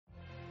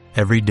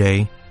Every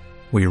day,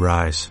 we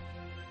rise,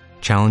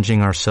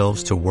 challenging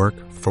ourselves to work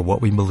for what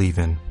we believe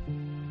in.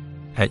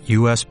 At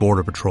U.S.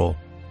 Border Patrol,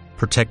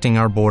 protecting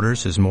our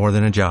borders is more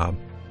than a job.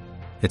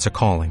 It's a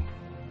calling.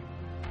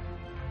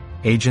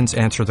 Agents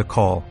answer the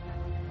call,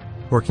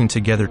 working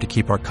together to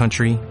keep our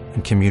country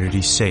and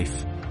communities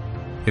safe.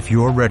 If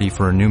you're ready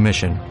for a new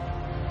mission,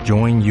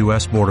 join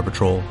U.S. Border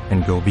Patrol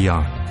and go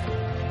beyond.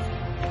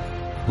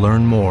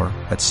 Learn more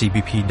at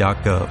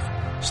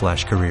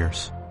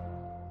cbp.gov/careers.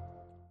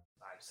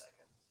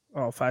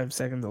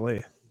 5-second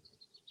delay.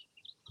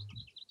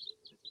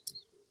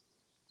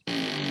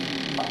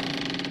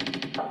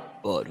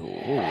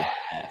 Butthole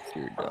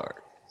After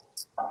Dark.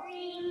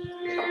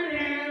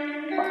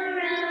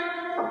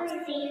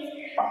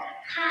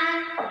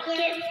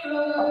 Pocket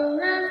full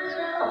of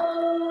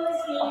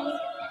roses.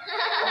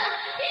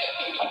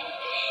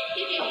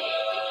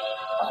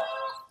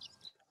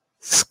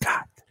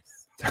 Scott,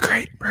 the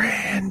great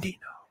Brandino.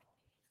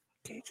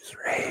 Cage's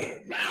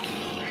Rage.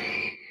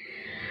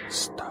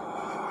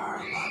 Star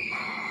Lamar.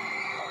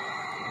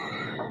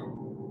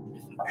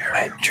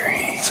 Red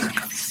Dream.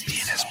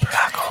 Venus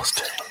Black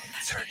Holster.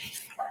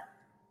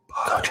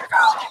 Go check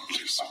out.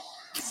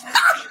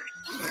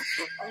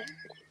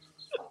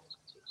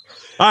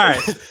 All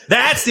right,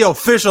 that's the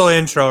official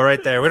intro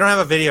right there. We don't have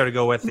a video to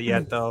go with it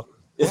yet, though.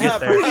 We'll get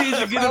there. We need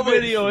to get a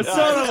video. I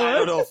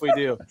don't know if we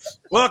do.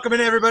 Welcome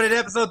in, everybody, to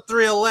episode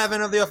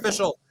 311 of the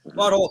official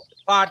Butthole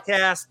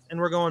Podcast, and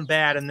we're going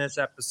bad in this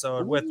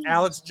episode with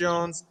Alex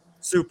Jones,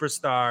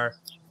 Superstar.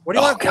 What do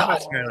you want to go by,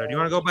 Tyler? Do you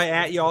want to go by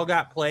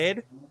 @YallGotPlayed?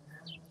 You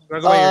want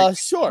to go by your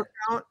Sure.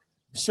 account?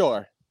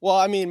 Sure. Well,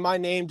 I mean, my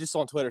name just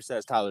on Twitter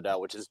says Tyler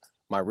Dell, which is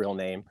my real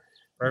name.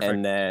 Perfect.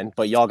 And then,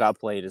 but Y'all Got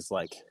Played is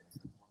like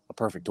a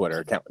perfect Twitter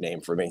account name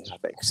for me, I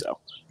think. So,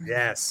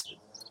 Yes.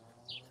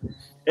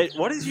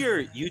 What is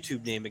your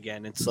YouTube name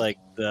again? It's like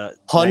the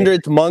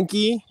 100th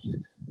Monkey.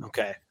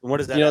 Okay. What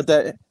is that? You know what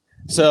that?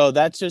 So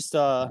that's just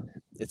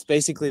it's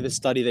basically the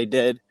study they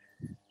did.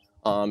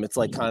 It's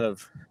like kind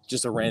of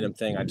just a random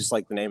thing. I just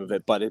like the name of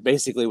it, but it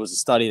basically was a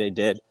study they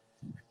did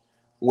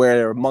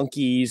where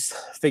monkeys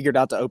figured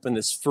out to open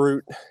this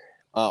fruit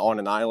on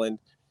an island,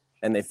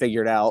 and they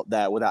figured out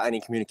that without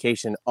any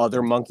communication,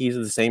 other monkeys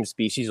of the same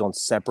species on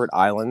separate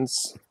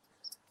islands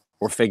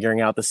were figuring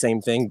out the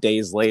same thing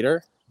days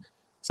later.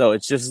 So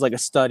it's just like a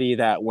study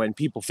that when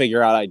people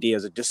figure out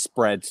ideas, it just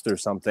spreads through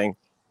something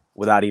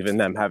without even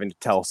them having to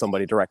tell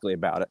somebody directly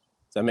about it.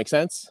 Does that make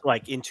sense?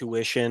 like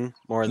intuition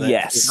more than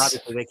Yes.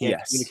 Obviously, they can't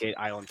Yes. communicate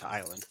island to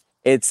island.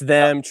 It's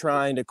them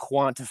trying to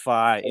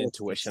quantify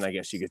intuition, I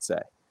guess you could say.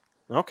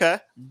 Okay.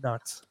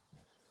 Nuts.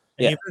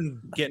 And Yeah. you've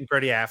been getting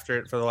pretty after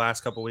it for the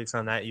last couple weeks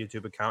on that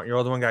YouTube account. Your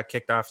older one got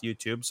kicked off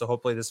YouTube, so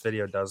hopefully this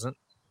video doesn't.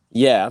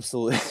 Yeah,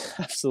 absolutely.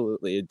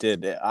 Absolutely. It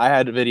did. I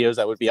had videos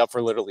that would be up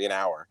for literally an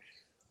hour.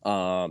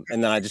 And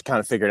then I just kind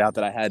of figured out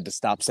that I had to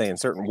stop saying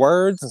certain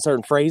words and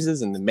certain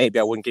phrases, and then maybe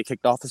I wouldn't get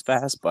kicked off as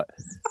fast. But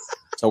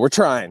so we're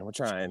trying.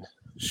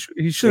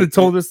 He should have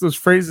told us those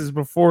phrases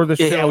before the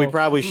show. Yeah, we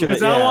probably should.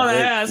 Because I want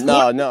to ask.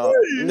 No.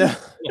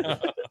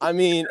 I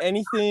mean,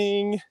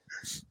 anything.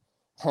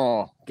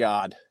 Oh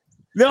God.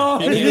 No.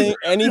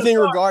 Anything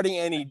regarding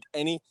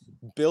any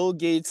Bill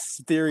Gates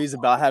theories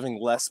about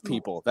having less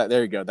people.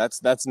 There you go.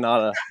 That's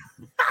not a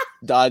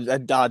dodge.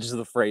 That dodges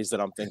the phrase that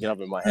I'm thinking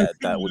of in my head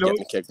that would get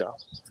me kicked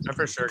off. I'm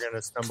for sure going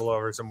to stumble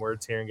over some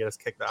words here and get us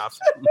kicked off.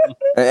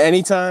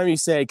 Anytime you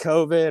say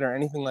COVID or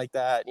anything like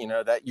that, you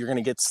know that you're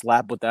gonna get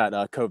slapped with that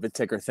COVID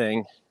ticker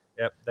thing.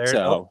 Yep, there,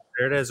 So-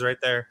 there it is right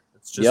there.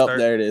 It's just Yep, starting.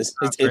 there it is.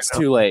 Right It's now.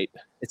 too late.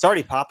 It's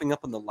already popping up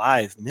on the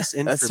live.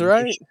 Misinformation. That's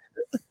right.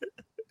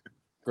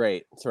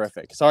 Great,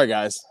 terrific. Sorry,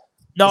 guys.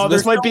 No, this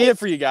there's might no- be it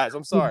for you guys.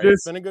 I'm sorry. This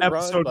It's been a good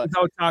episode run, but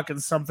without talking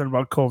something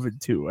about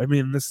COVID too. I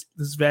mean, this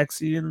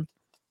vaccine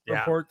Yeah.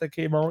 report that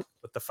came out.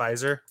 With the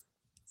Pfizer.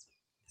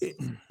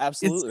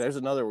 absolutely. There's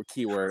another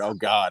keyword. Oh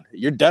God,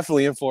 you're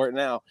definitely in for it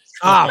now.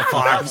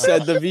 Ah, You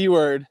said the V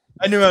word.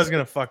 I knew I was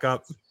going to fuck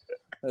up.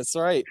 That's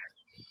right.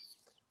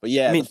 But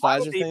yeah, I mean, the why Pfizer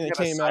would they thing that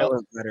have a came out.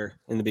 silent letter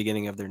in the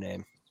beginning of their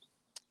name.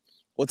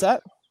 What's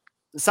that?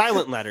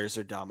 Silent letters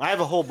are dumb. I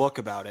have a whole book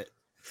about it.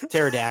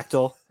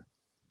 Pterodactyl,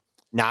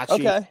 Nachi.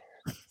 Okay.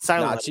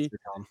 Silent Nachi. letters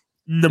are dumb.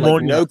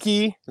 Pneumonia.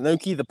 Like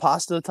Gnocchi, the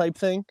pasta type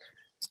thing.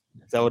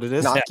 Is that what it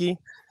is? Gnocchi.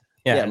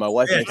 Yeah, my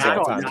wife Yeah, makes it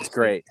all the time. It's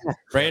great.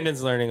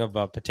 Brandon's learning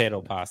about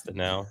potato pasta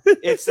now.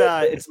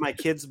 It's my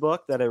kid's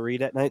book that I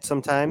read at night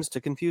sometimes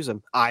to confuse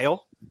him.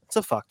 Isle. It's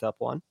a fucked up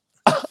one.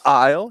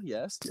 Aisle,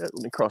 yes. Yeah, let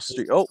me cross the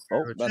street. Oh,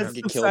 about to That's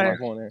get the killed on side. my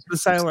phone there. The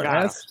silent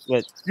God, S.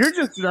 but You're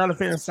just not a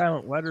fan of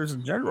silent letters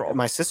in general.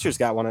 my sister's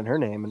got one in her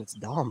name, and it's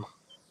dumb.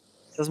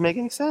 It doesn't make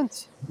any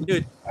sense.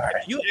 Dude,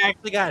 if you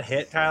actually got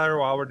hit, Tyler,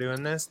 while we're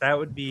doing this, that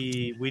would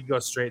be, we'd go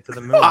straight to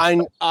the moon. I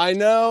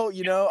know,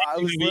 I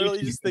was literally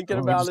just thinking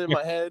about it in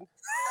my head.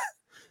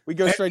 We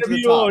go straight to the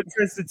NWO top.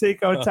 tries to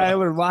take out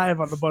Tyler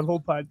live on the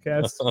Butthole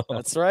Podcast.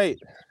 That's right.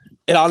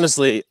 And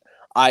honestly,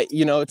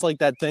 it's like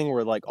that thing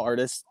where like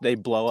artists, they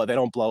blow up, they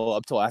don't blow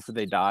up till after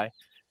they die.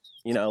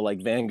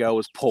 Like Van Gogh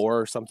was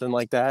poor or something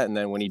like that. And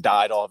then when he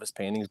died, all of his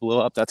paintings blew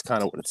up. That's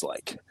kind of what it's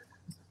like.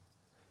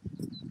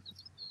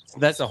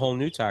 That's a whole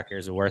new talker.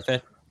 Is it worth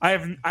it?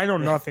 I know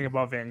nothing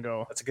about Van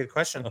Gogh. That's a good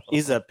question.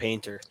 He's a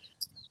painter.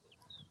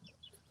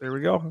 There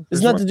we go.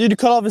 Isn't that the dude who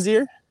cut off his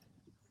ear?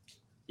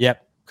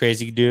 Yep.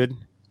 Crazy dude.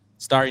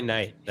 Starry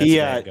Night. That's He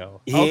Van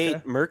Gogh.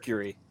 ate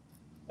mercury,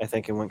 I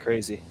think, and went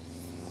crazy.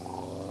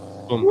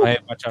 Boom. I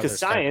have much other Because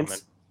stuff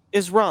science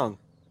is wrong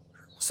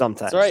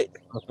sometimes. That's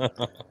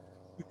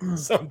right.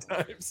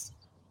 Sometimes.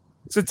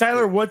 So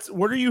Tyler, what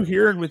are you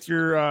hearing with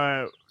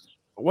your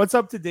what's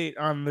up to date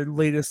on the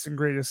latest and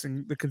greatest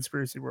in the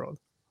conspiracy world?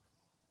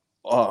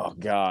 Oh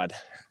God.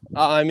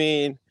 I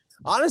mean,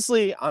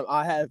 honestly,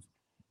 I've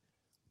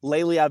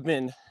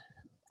been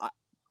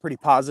pretty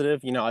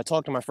positive. You know, I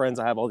talk to my friends.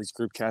 I have all these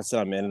group chats that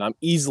I'm in, and I'm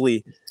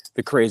easily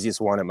the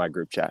craziest one in my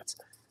group chats.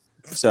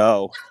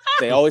 So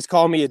they always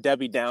call me a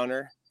Debbie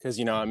Downer because,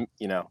 if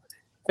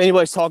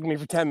anybody's talking to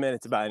me for 10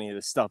 minutes about any of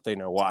this stuff, they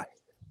know why.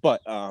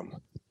 But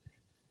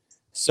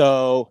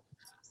so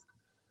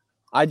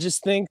I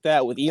just think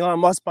that with Elon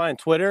Musk buying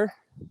Twitter,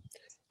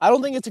 I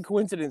don't think it's a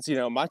coincidence.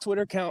 My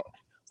Twitter account,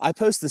 I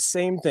post the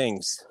same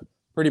things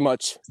pretty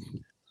much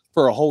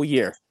for a whole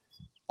year.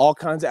 All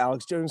kinds of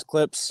Alex Jones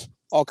clips,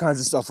 all kinds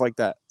of stuff like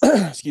that.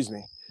 Excuse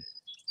me.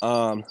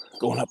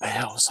 Going up a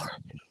hill, sorry.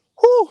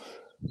 Whew.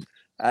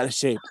 Out of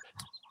shape.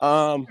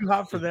 Too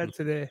hot for that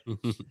today.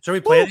 Should we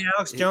play the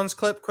Alex Jones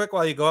clip quick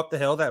while you go up the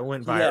hill that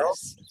went viral?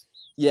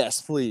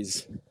 Yes,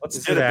 please. Let's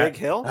Is do it a that. big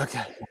hill?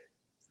 Okay.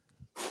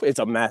 It's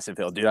a massive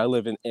hill, dude. I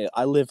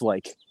live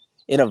like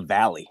in a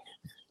valley.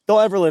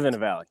 Don't ever live in a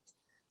valley.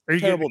 Are you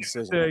Terrible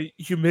getting decision.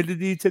 the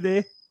humidity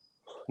today?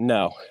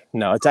 No,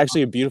 it's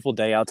actually a beautiful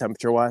day out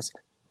temperature wise.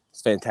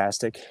 It's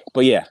fantastic.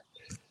 But yeah.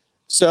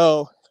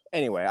 So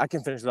anyway, I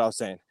can finish what I was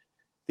saying.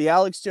 The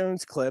Alex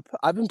Jones clip,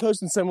 I've been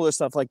posting similar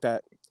stuff like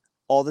that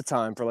all the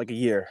time for like a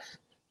year.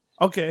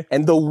 Okay.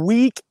 And the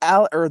week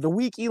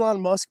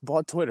Elon Musk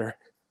bought Twitter,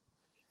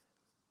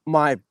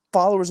 my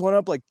followers went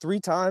up like 3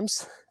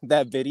 times.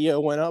 That video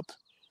went up.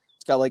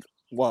 It's got like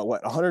what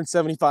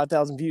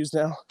 175,000 views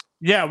now.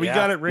 Yeah, we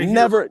got it right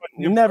Never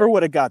here.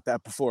 would have got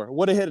that before.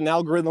 Would have hit an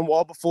algorithm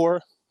wall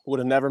before. Would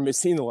have never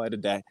seen the light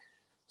of day.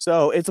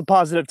 So it's a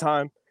positive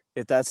time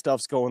if that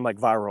stuff's going like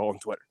viral on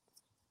Twitter.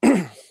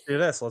 Do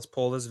this. Let's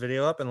pull this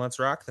video up and let's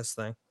rock this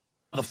thing.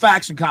 The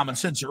facts and common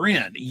sense are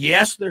in.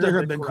 Yes, there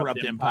have been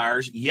corrupt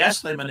empires.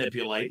 Yes, they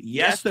manipulate.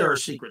 Yes, there are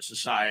secret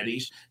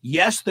societies.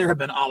 Yes, there have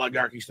been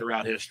oligarchies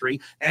throughout history.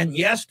 And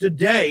yes,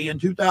 today in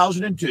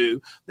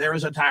 2002, there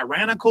is a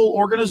tyrannical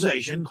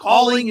organization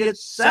calling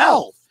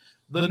itself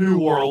the New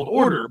World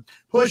Order,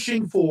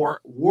 pushing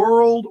for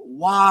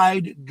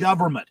worldwide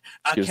government,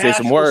 a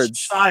cashless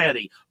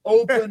society,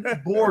 open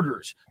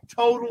borders,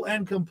 total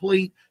and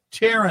complete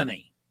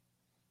tyranny,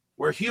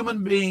 where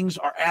human beings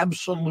are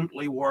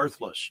absolutely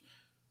worthless.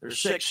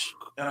 There's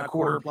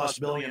 6.25+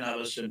 billion of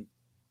us, and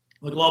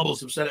the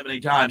globalists have said it many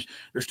times.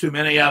 There's too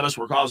many of us.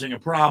 We're causing a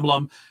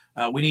problem.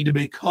 We need to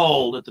be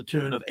culled at the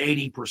tune of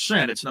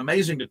 80%. It's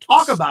amazing to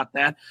talk about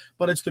that,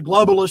 but it's the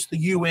globalists, the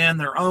UN,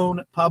 their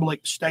own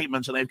public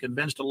statements, and they've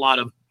convinced a lot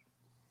of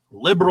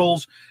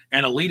liberals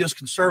and elitist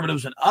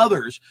conservatives and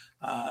others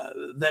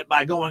that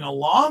by going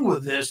along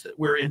with this, that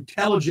we're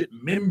intelligent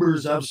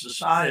members of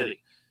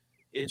society.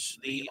 It's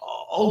the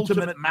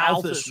ultimate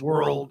Malthus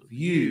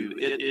worldview.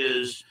 It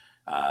is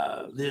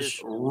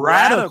this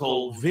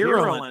radical,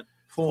 virulent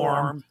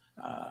form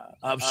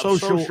of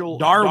social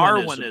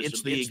Darwinism.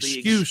 It's the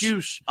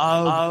excuse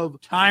of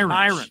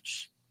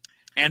tyrants.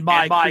 And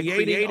by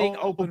creating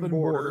open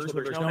borders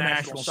where there's no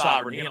national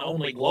sovereignty and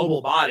only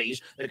global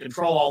bodies that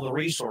control all the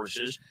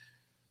resources,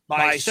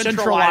 by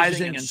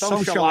centralizing and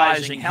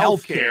socializing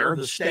healthcare,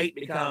 the state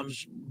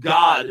becomes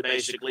God,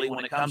 basically,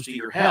 when it comes to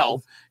your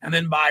health. And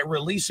then by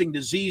releasing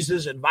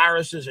diseases and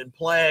viruses and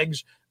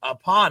plagues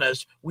upon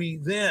us, we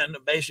then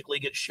basically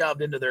get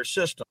shoved into their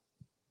system.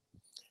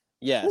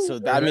 Yeah, so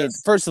I mean,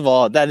 first of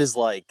all, that is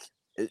like,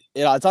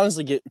 it's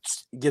honestly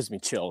gives me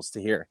chills to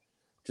hear,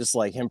 just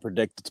like him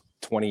predict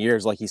 20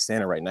 years, like he's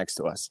standing right next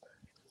to us.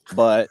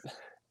 But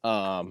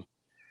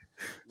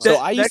so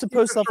I used to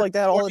post stuff like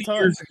that all the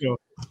time.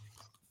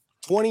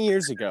 20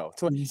 years ago,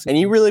 and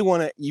you really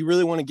want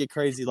to get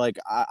crazy. Like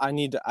I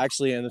need to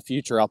actually in the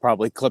future, I'll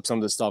probably clip some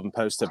of this stuff and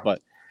post it.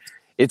 But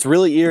it's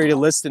really eerie to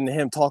listen to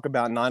him talk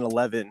about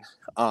 9/11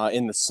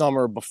 in the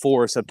summer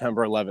before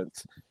September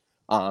 11th.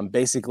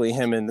 Basically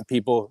him and the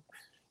people,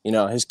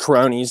 his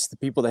cronies, the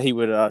people that he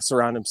would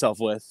surround himself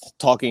with,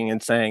 talking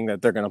and saying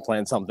that they're going to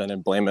plan something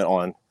and blame it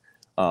on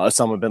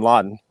Osama bin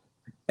Laden.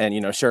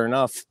 And, sure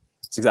enough,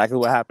 it's exactly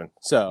what happened.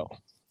 So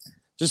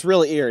just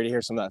really eerie to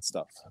hear some of that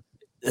stuff.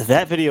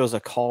 That video is a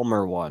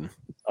calmer one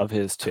of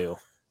his too.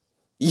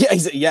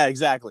 Yeah,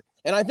 exactly.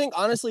 And I think,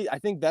 honestly,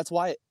 that's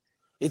why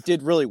it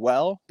did really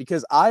well,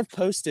 because I've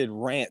posted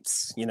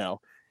rants,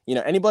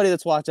 anybody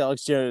that's watched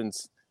Alex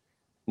Jones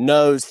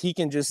knows he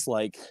can just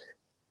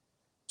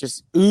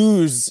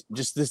ooze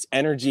just this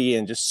energy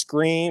and just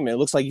scream. It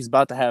looks like he's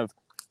about to have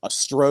a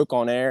stroke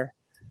on air.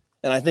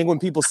 And I think when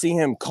people see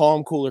him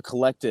calm, cool, or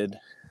collected,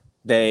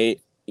 they,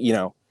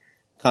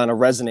 kind of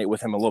resonate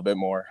with him a little bit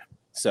more.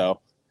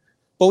 So,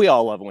 But we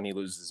all love it when he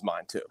loses his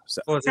mind too. So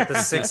Was it the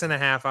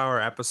 6.5 hour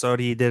episode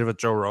he did with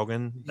Joe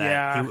Rogan? That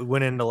Yeah. He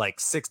went into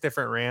like 6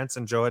 different rants,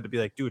 and Joe had to be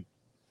like, dude,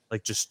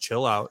 like just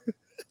chill out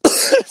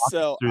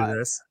so through I-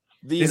 this.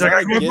 the He's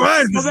like, amount of my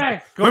mind gifts- Go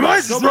back. Go My back,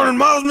 mind's go just back. running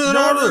miles an No one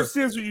hour.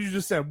 understands what you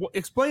just said.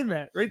 Explain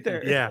that right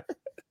there. Yeah.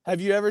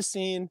 Have you ever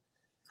seen?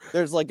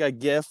 There's like a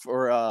GIF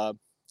or I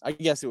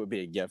guess it would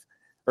be a GIF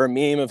or a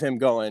meme of him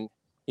going,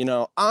 you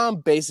know, I'm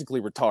basically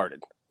retarded.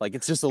 Like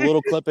it's just a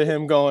little clip of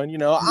him going, you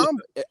know, I'm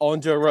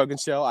on Joe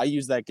Rogan's show. I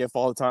use that GIF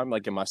all the time,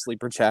 like in my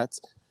sleeper chats.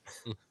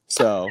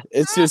 So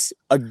it's just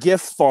a GIF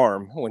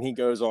farm when he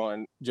goes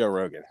on Joe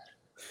Rogan.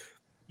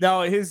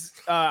 Now his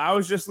I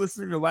was just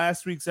listening to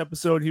last week's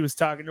episode. He was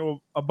talking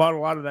about a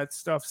lot of that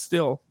stuff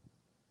still.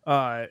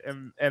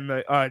 And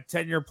the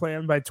 10-year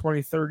plan by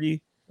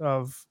 2030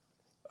 of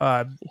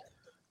Mr.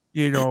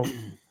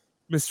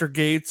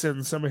 Gates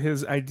and some of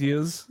his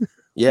ideas.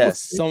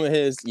 Yes, some of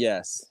his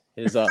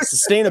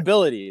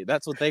sustainability.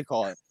 That's what they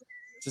call it.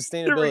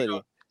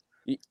 Sustainability.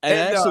 And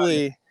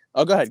actually,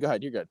 go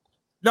ahead. You're good.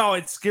 No,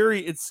 it's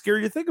scary. It's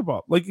scary to think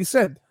about. Like you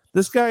said,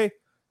 this guy,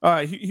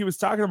 he was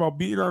talking about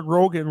being on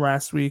Rogan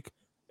last week,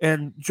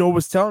 and Joe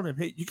was telling him,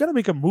 "Hey, you got to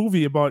make a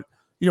movie about,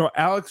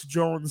 Alex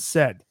Jones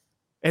said,"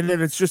 and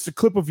then it's just a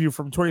clip of you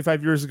from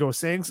 25 years ago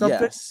saying something.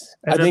 Yes,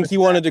 And I then think it's he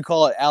wanted to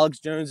call it Alex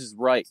Jones is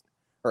right,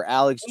 or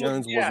Alex Oh,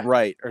 Jones yeah. was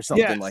right, or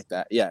something Yes. like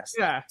that. Yes.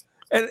 Yeah.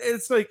 And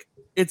it's like,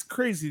 it's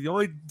crazy. The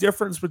only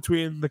difference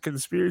between the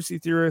conspiracy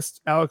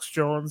theorist, Alex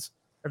Jones,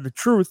 and the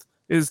truth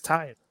is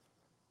time.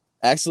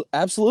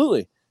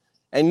 Absolutely.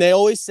 And they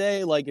always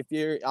say, like, if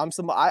you're,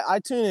 I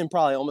tune in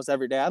probably almost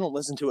every day. I don't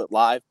listen to it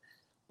live,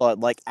 but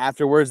like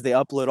afterwards they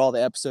upload all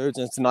the episodes,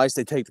 and it's nice.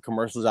 They take the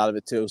commercials out of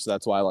it too. So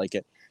that's why I like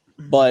it.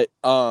 But,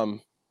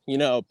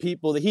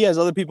 people, he has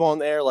other people on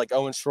there like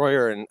Owen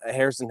Schroyer and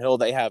Harrison Hill.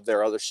 They have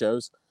their other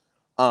shows.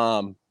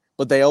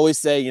 But they always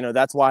say,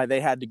 that's why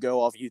they had to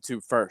go off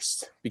YouTube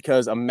first,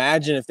 because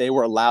imagine if they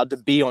were allowed to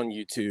be on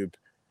YouTube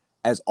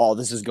as all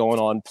this is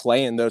going on,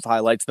 playing those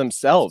highlights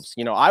themselves.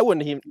 I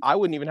wouldn't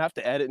even have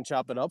to edit and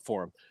chop it up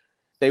for them.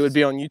 They would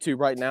be on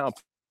YouTube right now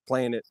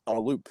playing it on a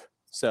loop.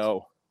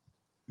 So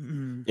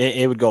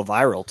It would go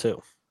viral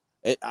too.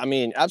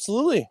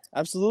 absolutely.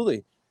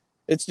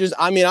 It's just,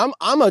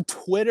 I'm a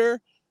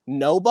Twitter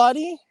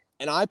nobody,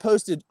 and I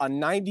posted a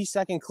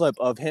 90-second clip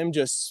of him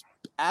just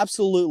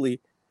absolutely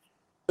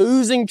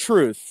oozing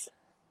truth,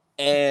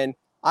 and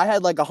I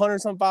had like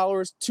 100-some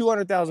followers.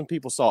 200,000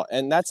 people saw it,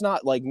 and that's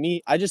not like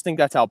me. I just think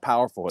that's how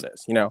powerful it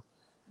is,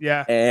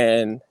 Yeah.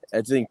 And I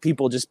think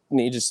people just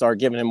need to start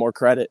giving him more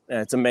credit, and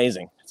it's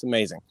amazing.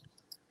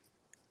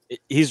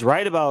 He's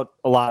right about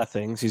a lot of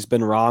things. He's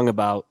been wrong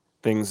about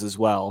things as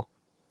well.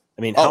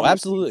 I mean, how much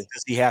absolutely.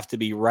 does he have to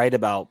be right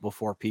about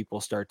before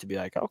people start to be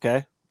like,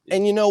 okay,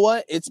 And you know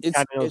what? It's kind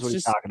of knows it's what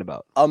he's just talking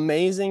about.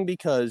 amazing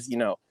because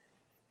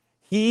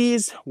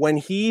when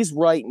he's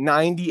right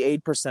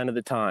 98% of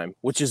the time,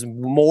 which is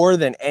more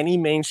than any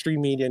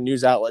mainstream media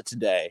news outlet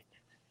today.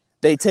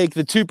 They take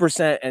the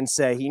 2% and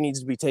say he needs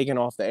to be taken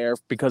off the air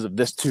because of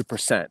this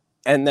 2%.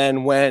 And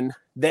then when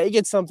they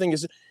get something,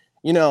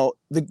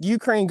 the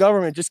Ukraine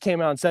government just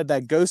came out and said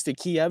that Ghost of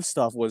Kiev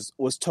stuff was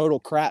total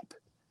crap.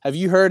 Have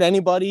you heard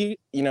anybody,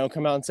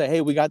 come out and say,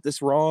 hey, we got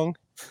this wrong?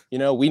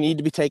 We need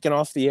to be taken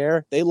off the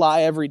air. They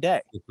lie every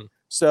day.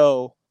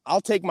 So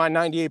I'll take my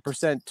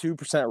 98%,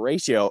 2%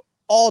 ratio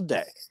all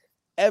day,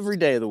 every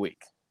day of the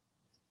week.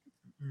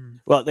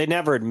 Well, they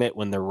never admit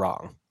when they're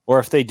wrong. Or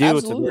if they do, it's a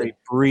Absolutely. very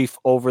brief,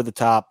 over the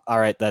top. All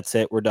right, that's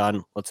it. We're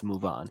done. Let's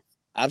move on.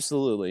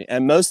 Absolutely.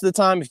 And most of the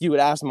time, if you would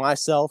ask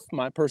myself,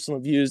 my personal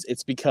views,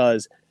 it's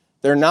because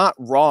they're not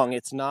wrong.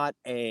 It's not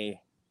a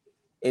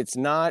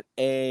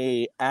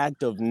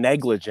act of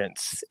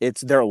negligence.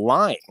 They're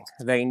lying.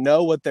 They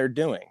know what they're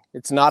doing.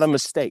 It's not a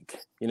mistake.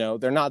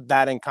 They're not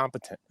that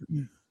incompetent.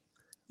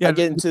 Yeah. I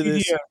get into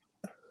this.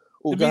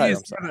 The Go ahead. media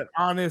I'm is sorry. not an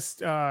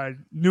honest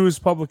news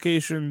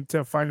publication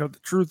to find out the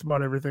truth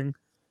about everything.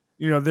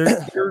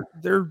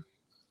 They're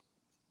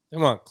They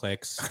want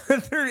clicks.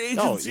 they're an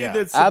agency yeah.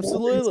 that's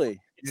Absolutely.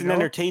 It's an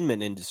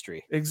entertainment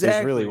industry. Exactly.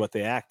 Is really what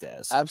they act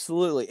as.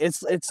 Absolutely.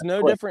 It's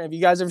no different. Have you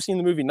guys ever seen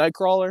the movie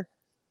Nightcrawler?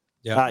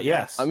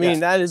 Yes. I mean, yes.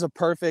 that is a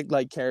perfect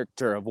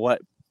character of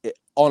what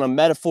on a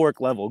metaphoric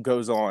level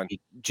goes on.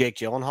 Jake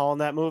Gyllenhaal in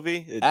that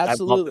movie. I've loved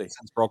Absolutely. it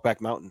since Brokeback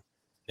Mountain.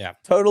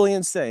 Totally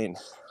insane.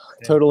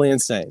 Totally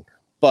insane.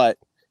 But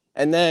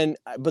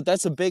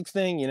that's a big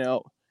thing,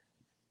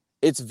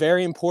 it's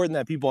very important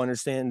that people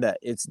understand that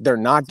they're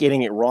not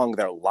getting it wrong,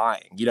 they're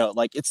lying.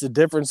 It's the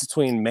difference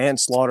between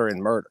manslaughter and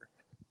murder.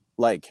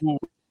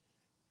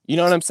 You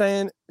know what I'm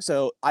saying?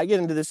 So I get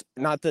into this,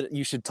 not that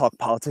you should talk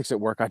politics at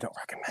work, I don't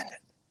recommend it.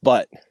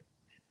 But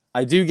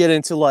I do get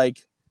into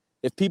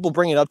if people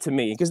bring it up to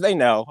me, because they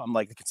know I'm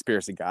like the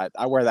conspiracy guy.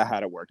 I wear that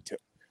hat at work too.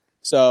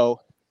 So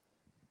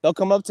they'll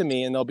come up to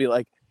me and they'll be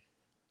like,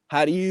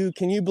 can you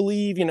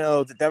believe,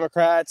 the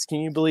Democrats, can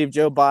you believe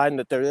Joe Biden,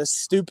 that they're this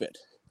stupid?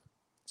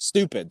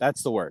 Stupid,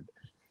 that's the word.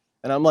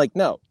 And I'm like,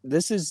 no,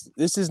 this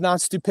is not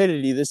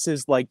stupidity. This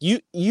is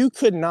you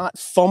could not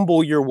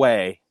fumble your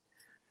way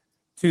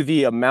to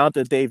the amount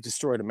that they've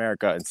destroyed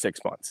America in 6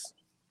 months.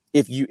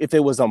 If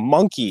it was a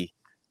monkey,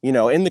 you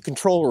know, in the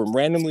control room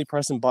randomly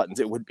pressing buttons,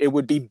 it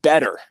would be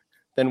better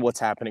than what's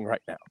happening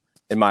right now,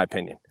 in my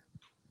opinion.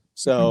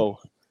 So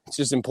it's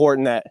just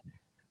important that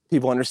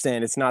people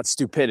understand it's not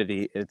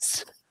stupidity,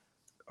 it's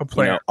A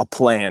plan. you know, a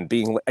plan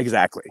being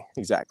exactly.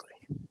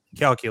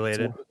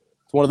 Calculated.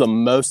 It's one of the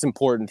most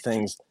important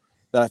things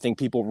that I think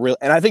people really,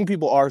 and I think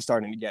people are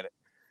starting to get it.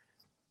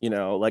 You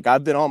know, like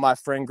I've been on my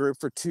friend group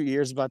for 2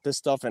 years about this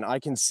stuff, and I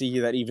can see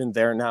that even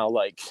they're now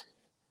like,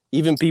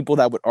 even people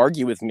that would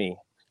argue with me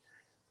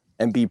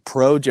and be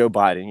pro Joe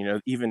Biden, you know,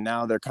 even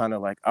now they're kind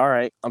of like, all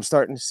right, I'm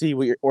starting to see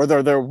what you're, or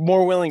they're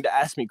more willing to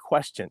ask me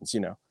questions,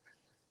 you know,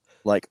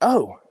 like,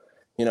 oh,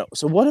 you know,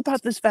 so what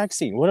about this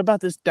vaccine? What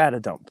about this data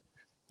dump?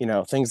 You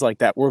know, things like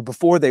that, where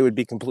before they would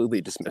be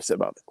completely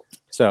dismissive of it.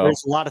 So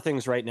There's a lot of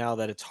things right now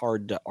that it's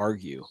hard to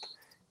argue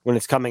when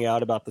it's coming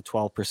out about the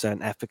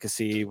 12%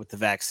 efficacy with the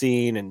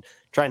vaccine and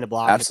trying to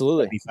block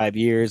Absolutely. it for 75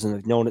 years, and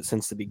they've known it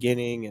since the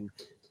beginning. And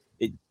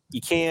you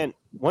can't,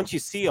 once you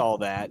see all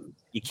that,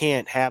 you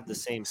can't have the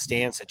same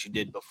stance that you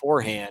did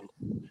beforehand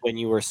when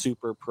you were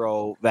super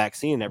pro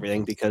vaccine and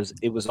everything, because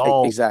it was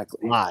all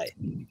exactly. lie.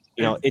 You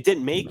know, it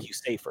didn't make you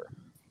safer.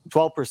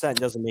 12%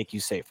 doesn't make you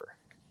safer.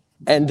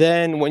 And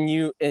then when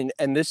you, and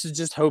this is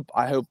just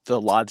I hope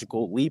the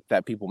logical leap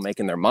that people make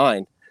in their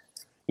mind,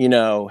 you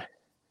know,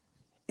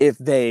 if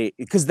they,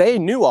 because they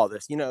knew all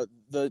this, you know,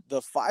 the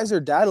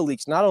Pfizer data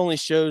leaks not only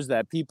shows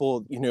that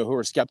people, you know, who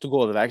are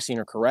skeptical of the vaccine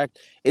are correct,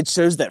 it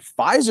shows that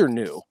Pfizer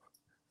knew,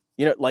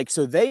 you know, like,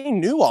 so they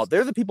knew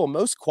they're the people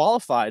most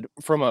qualified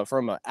from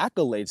a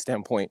accolade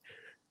standpoint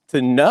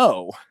to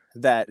know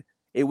that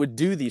it would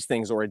do these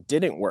things or it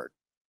didn't work.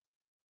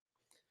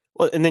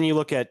 Well, and then you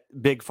look at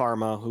Big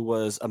Pharma, who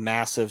was a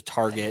massive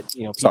target.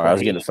 You know, Sorry, I was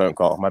people getting a phone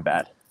call. My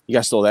bad. You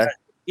guys still there?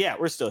 Yeah,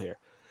 we're still here.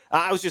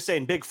 I was just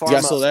saying, Big You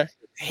guys still Pharma there?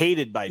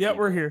 hated by Yeah,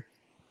 people. we're here.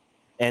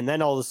 And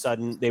then all of a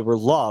sudden, they were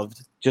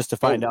loved just to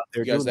find out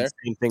they're you guys doing the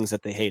same things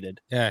that they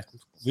hated. Yeah,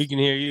 we can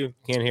hear you.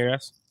 Can't hear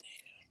us.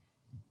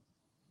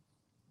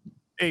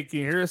 Hey, can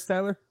you hear us,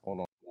 Tyler?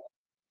 Oh,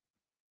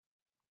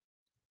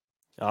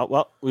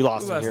 well, we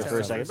lost We him here lost for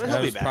a Tyler. second, but That he'll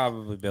be was back.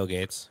 probably Bill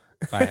Gates.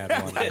 If I had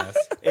one guess.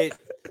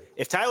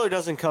 If Tyler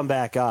doesn't come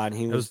back on,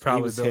 he It was he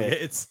probably was Bill hit.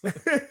 Gates.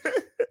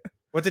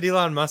 What did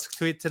Elon Musk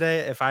tweet today?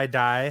 If I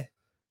die,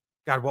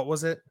 God, what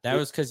was it? That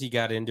was because he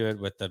got into it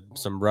with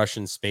some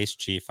Russian space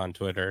chief on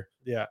Twitter.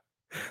 Yeah.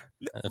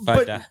 If I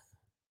But- die,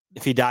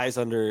 If he dies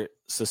under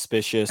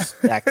suspicious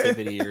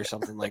activity or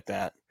something like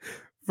that.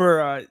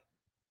 For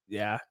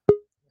yeah,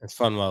 it's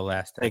fun while it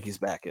lasts. I think he's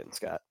back in,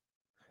 Scott.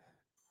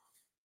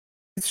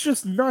 it's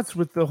just nuts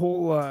with the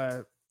whole.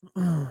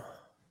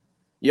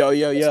 Yo,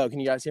 can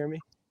you guys hear me?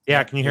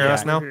 Yeah, can you hear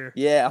us now? Here.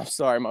 Yeah, I'm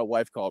sorry. My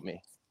wife called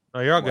me. Oh,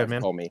 you're all My good, wife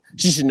man. Called me.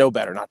 She should know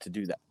better not to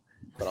do that.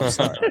 But I'm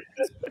sorry.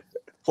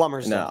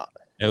 Plumbers. No.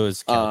 It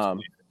was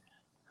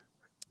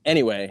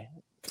Anyway,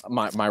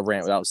 my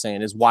rant without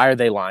saying is, why are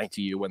they lying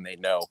to you when they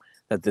know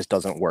that this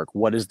doesn't work?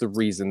 What is the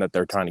reason that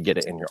they're trying to get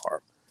it in your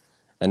arm?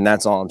 And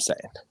that's all I'm saying.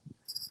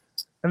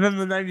 And then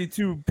the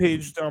 92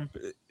 page dump,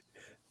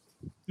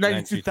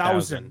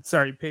 92,000.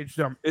 Sorry, page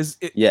dump is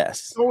it. Yes.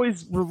 It's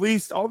always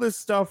released. All this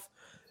stuff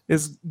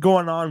is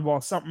going on while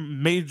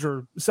something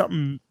major,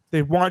 something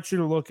they want you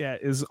to look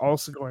at, is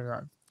also going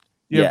on.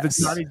 You have the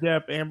Yes. Johnny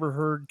Depp Amber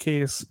Heard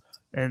case,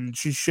 and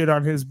she shit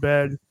on his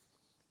bed.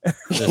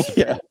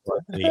 Yeah.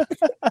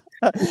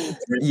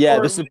 Yeah,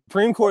 the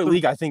Supreme Court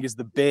leak, I think, is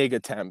the big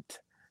attempt.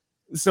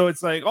 So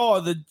it's like,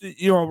 oh,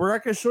 we're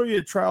not going to show you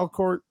a trial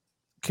court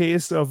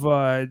case of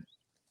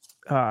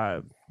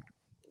Giselle.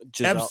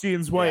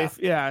 Epstein's wife.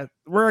 Yeah,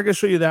 we're not going to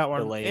show you that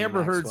one. Ghislaine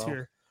Amber Heard's Maxwell.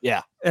 here.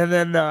 Yeah. And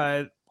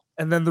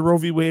then the Roe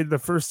v. Wade, the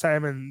first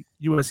time in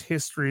U.S.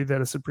 history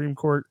that a Supreme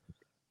Court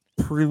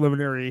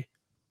preliminary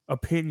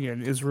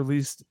opinion is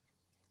released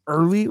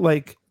early.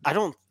 Like, I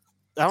don't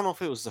know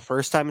if it was the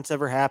first time it's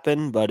ever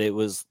happened, but it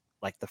was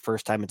like the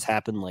first time it's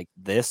happened like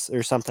this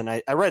or something.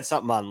 I read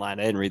something online.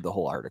 I didn't read the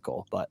whole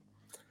article, but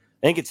I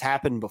think it's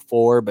happened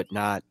before, but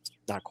not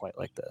quite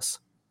like this.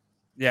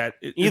 yeah.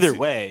 Either it's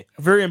way,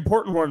 a very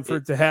important one for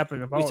it to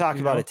happen. we talk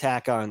about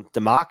attack on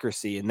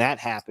democracy, and that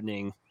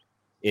happening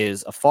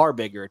is a far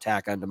bigger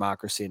attack on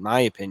democracy, in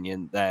my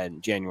opinion, than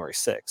January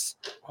 6th.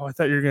 Oh, I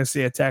thought you were going to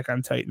say Attack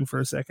on Titan for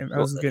a second. I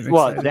was getting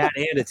Well, excited. that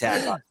and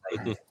attack on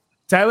Titan.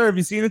 Tyler, have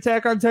you seen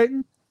Attack on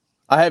Titan?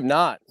 I have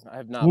not,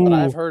 but Ooh.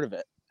 I've heard of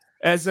it.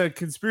 As a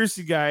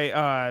conspiracy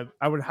guy,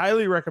 I would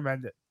highly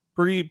recommend it.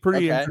 Pretty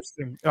Okay.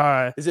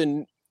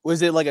 interesting.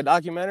 Was it like a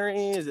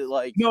documentary? Is it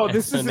like No,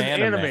 this is An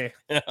an anime.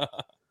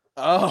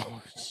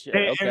 Oh shit.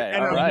 Okay.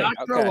 And All I'm right.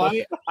 not gonna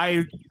lie,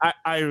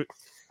 I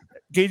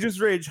Gage's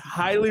Rage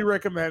highly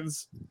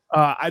recommends.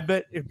 I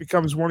bet it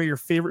becomes one of your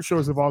favorite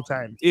shows of all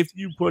time if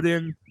you put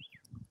in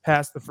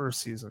past the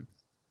first season.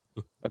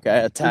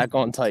 Okay. Attack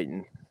on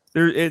Titan.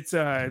 It's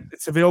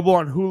available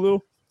on Hulu.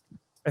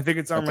 I think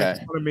it's on like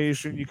Okay.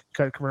 Funimation. You can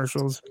cut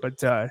commercials, but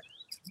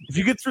if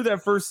you get through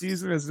that first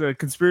season as a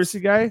conspiracy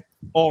guy,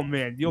 oh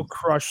man, you'll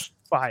crush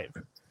 5.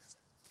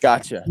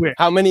 Gotcha. Wait.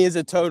 How many is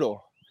it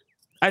total?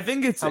 I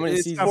think it's How many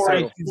it's seasons? got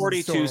 40 five seasons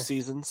 42 total.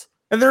 seasons.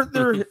 And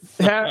they're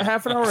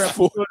half an hour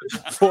episode.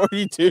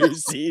 42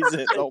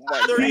 seasons. Oh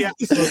my 30 god.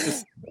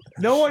 episodes.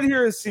 No one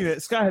here has seen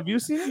it. Scott, have you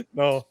seen it?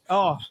 No.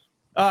 Oh,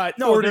 no,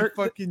 40 they're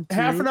fucking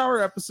half two. an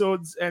hour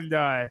episodes, and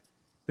the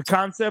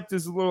concept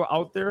is a little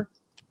out there,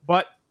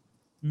 but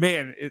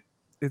man,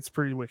 it's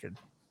pretty wicked.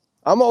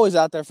 I'm always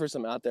out there for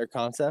some out there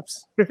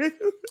concepts.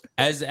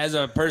 As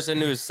a person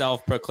who is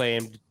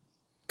self-proclaimed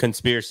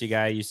conspiracy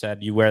guy, you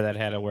said you wear that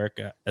hat at work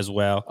as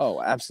well. Oh,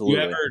 Do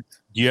absolutely.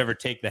 you ever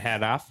take the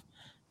hat off?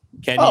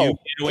 Can Oh, you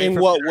get away in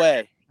from what it, or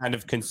way? kind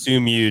of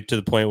consume you to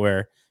the point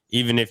where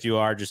even if you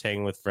are just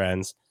hanging with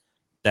friends,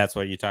 that's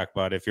what you talk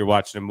about. If you're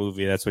watching a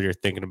movie, that's what you're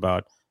thinking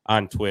about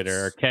on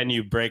Twitter. Or can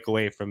you break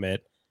away from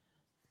it?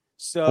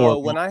 So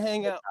Or- when I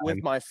hang out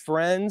with my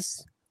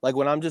friends, like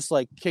when I'm just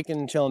like kicking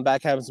and chilling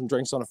back, having some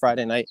drinks on a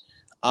Friday night,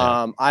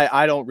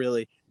 I don't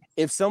really.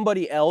 If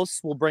somebody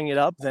else will bring it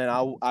up, then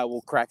I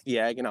will crack the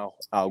egg and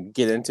I'll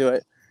get into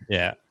it.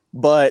 Yeah.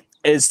 But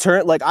it's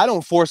like I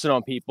don't force it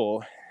on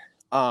people,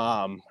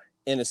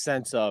 in a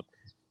sense of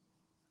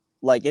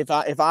like if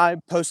I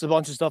post a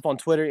bunch of stuff on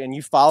Twitter and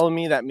you follow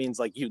me, that means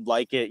like you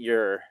like it.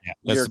 You're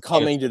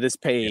coming to this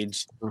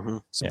page. Mm-hmm.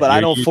 So, Yeah, but I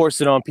you're- don't you-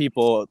 force it on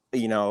people,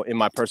 in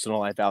my personal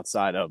life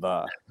outside of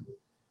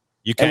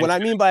You and can what I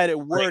mean by it at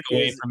break work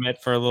away is from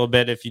it for a little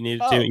bit if you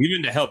needed Oh. to,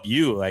 even to help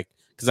you, like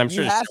because I'm You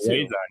sure have it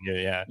weighs to. on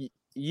you. Yeah.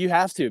 you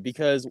have to,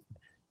 because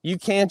you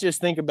can't just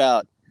think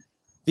about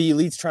the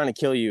elites trying to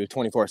kill you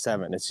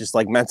 24/7. It's just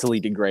like mentally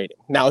degrading.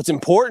 Now it's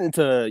important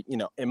to,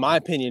 in my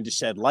opinion, to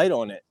shed light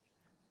on it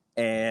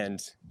and,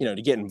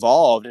 to get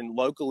involved and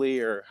locally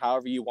or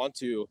however you want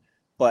to.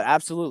 But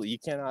absolutely, you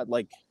cannot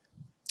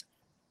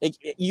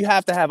you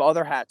have to have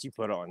other hats you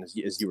put on, as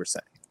you were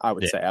saying. I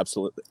would Yeah. say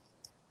absolutely.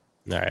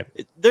 All right.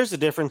 There's a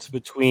difference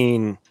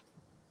between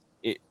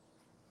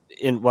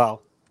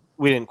well,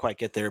 we didn't quite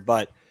get there,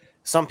 but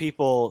some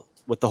people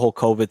with the whole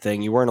COVID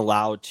thing, you weren't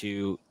allowed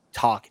to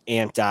talk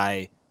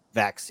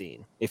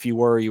anti-vaccine. If you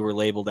were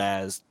labeled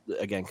as,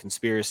 again,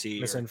 conspiracy,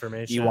 or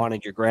Misinformation. you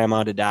wanted your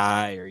grandma to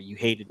die, or you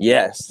hated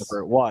Yes. whatever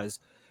it was.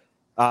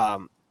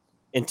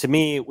 And to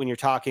me, when you're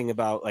talking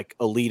about like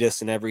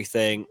elitists and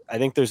everything, I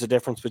think there's a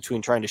difference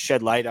between trying to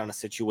shed light on a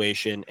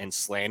situation and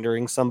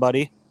slandering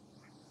somebody.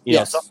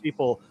 Yes. Some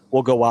people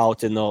will go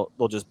out and they'll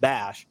just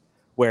bash.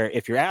 Where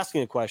if you're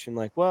asking a question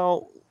like,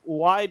 well,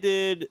 why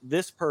did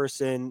this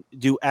person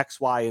do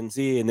X, Y, and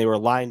Z, and they were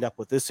lined up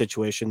with this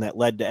situation that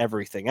led to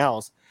everything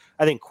else?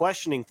 I think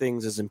questioning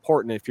things is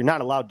important. If you're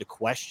not allowed to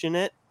question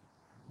it,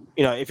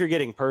 if you're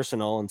getting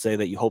personal and say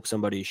that you hope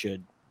somebody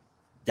should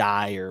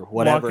die or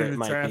whatever Walk it into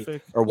might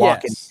traffic. be, or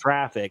walk Yes. into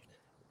traffic,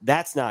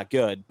 that's not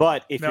good.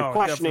 But if No, you're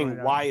questioning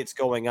definitely not. why it's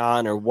going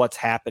on or what's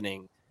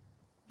happening,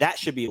 that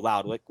should be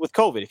allowed. Like with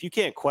COVID, if you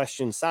can't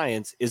question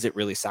science, is it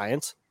really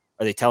science?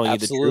 Are they telling you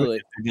the Absolutely.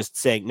 truth? If they're just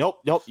saying,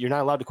 nope, you're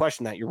not allowed to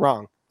question that. You're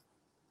wrong.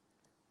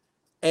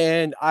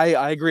 And I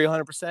agree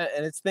 100%.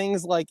 And it's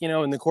things like,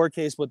 in the court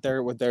case with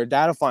their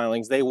data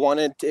filings, they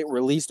wanted it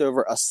released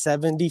over a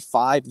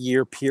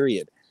 75-year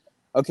period.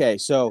 Okay,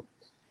 so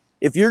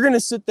if you're going to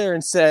sit there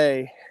and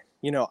say,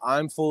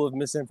 I'm full of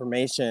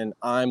misinformation,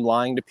 I'm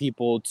lying to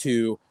people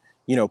to,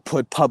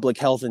 put public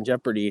health in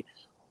jeopardy,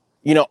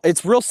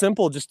 it's real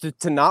simple just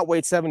to not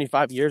wait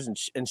 75 years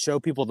and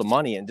show people the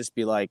money and just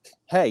be like,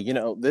 hey,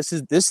 this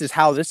is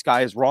how this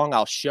guy is wrong.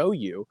 I'll show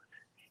you.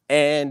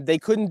 And they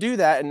couldn't do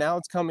that. And now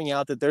it's coming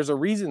out that there's a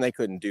reason they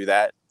couldn't do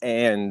that.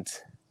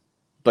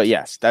 But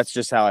yes, that's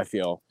just how I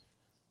feel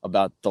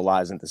about the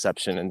lies and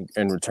deception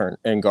in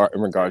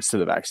regards to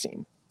the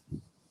vaccine.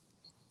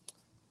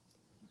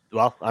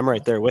 Well, I'm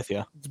right there with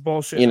you. It's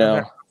bullshit.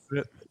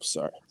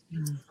 Sorry.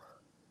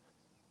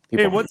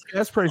 Hey, what's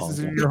gas prices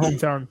in your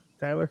hometown,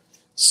 Tyler?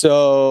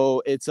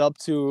 So it's up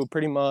to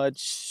pretty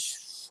much,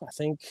 I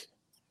think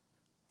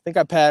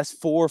I passed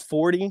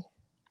 440,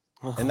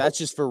 and that's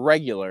just for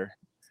regular.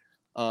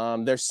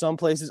 There's some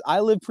places I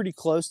live pretty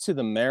close to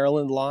the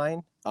Maryland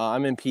line.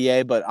 I'm in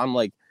PA, but I'm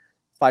like,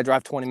 if I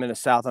drive 20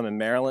 minutes south, I'm in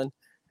Maryland,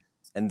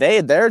 and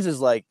theirs is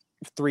like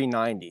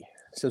 390.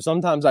 So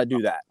sometimes I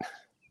do that.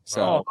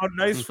 So Oh, how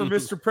nice for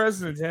Mr.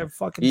 President to have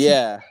fucking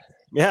yeah.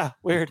 Yeah,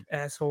 weird.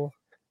 asshole.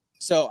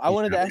 So I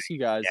wanted to ask you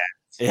guys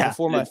Yeah.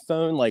 before my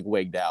phone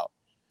wigged out.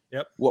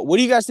 Yep. What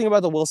do you guys think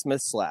about the Will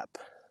Smith slap?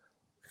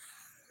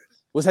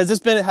 Has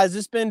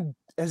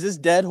this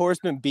dead horse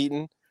been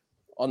beaten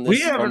on We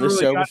this haven't show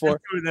really gotten before?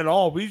 into it at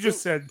all. We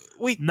just said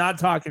We not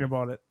talking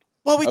about it.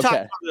 talked Okay.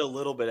 about it a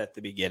little bit at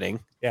the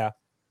beginning.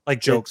 Like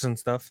jokes and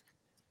stuff.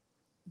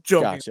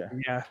 Joking. Gotcha.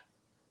 Yeah.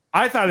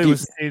 I thought it Do-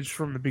 was staged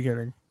from the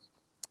beginning.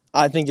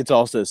 I think it's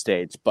also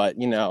staged, but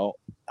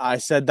I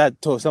said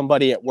that to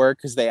somebody at work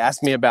because they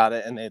asked me about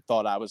it and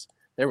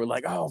they were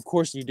like, oh, of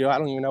course you do. I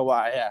don't even know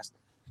why I asked.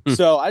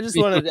 So I just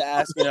wanted to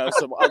ask,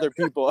 some other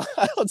people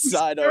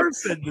outside of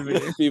Said to me.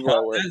 people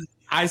at work.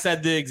 I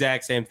said the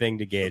exact same thing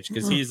to Gage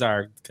because he's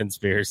our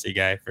conspiracy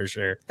guy for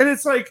sure. And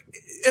it's like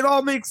it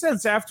all makes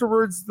sense.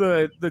 Afterwards,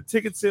 the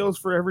ticket sales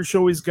for every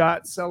show he's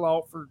got sell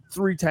out for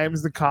 3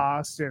 times the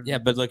cost. And Yeah,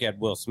 but look at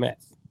Will Smith.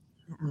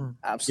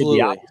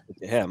 Absolutely.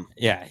 To him.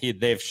 Yeah,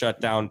 they've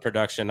shut down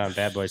production on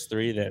Bad Boys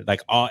 3. That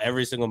like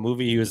every single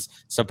movie he was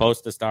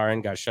supposed to star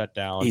in got shut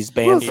down. He's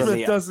Will banned from Smith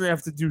the. doesn't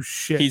have to do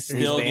shit. He's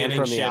still banned getting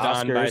from the shit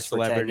on by Oscars for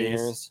 10 celebrities.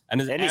 years.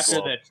 And And he's after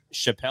cool. that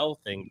Chappelle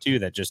thing too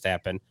that just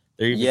happened,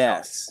 they're even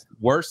Yes.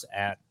 worse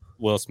at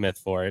Will Smith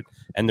for it,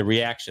 and the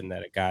reaction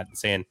that it got,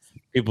 saying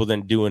people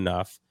didn't do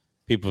enough.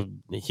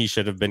 He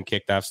should have been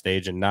kicked off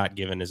stage and not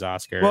given his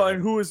Oscar. Well,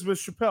 and who was with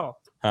Chappelle?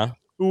 Huh?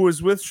 Who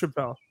was with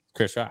Chappelle?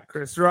 Chris Rock.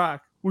 Chris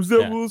Rock. Was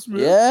that Yeah. Will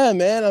Smith? Yeah,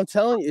 man, I'm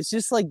telling you, it's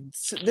just like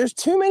there's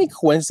too many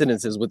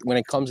coincidences when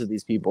it comes to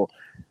these people.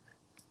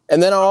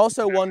 And then I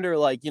also wonder,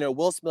 like,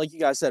 Will Smith, like you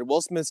guys said,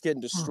 Will Smith's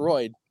getting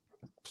destroyed.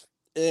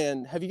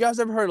 And have you guys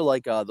ever heard of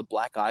like the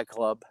Black Eye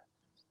Club?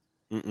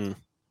 Mm-mm.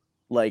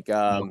 Like,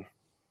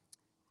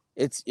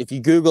 it's if you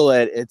Google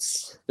it,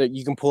 it's that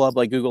you can pull up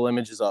like Google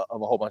images of a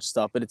whole bunch of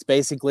stuff. But it's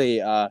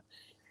basically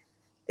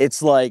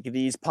it's like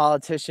these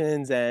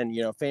politicians and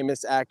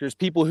famous actors,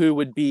 people who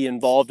would be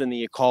involved in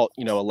the occult,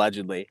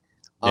 allegedly.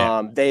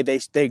 Yeah. They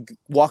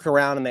walk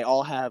around and they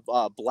all have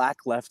black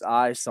left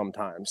eyes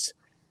sometimes,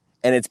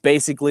 and it's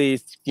basically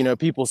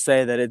people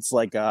say that it's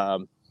like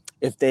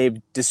if they've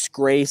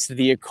disgraced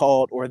the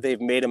occult or they've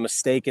made a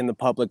mistake in the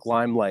public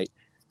limelight,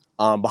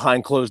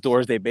 behind closed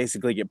doors, they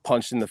basically get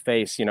punched in the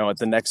face, at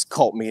the next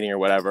cult meeting or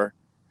whatever,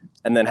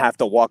 and then have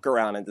to walk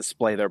around and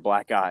display their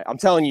black eye. I'm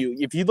telling you,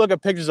 if you look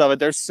at pictures of it,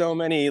 there's so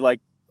many like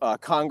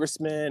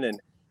congressmen and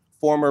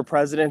former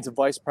presidents and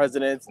vice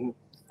presidents and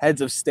heads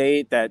of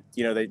state that,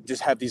 they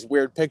just have these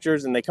weird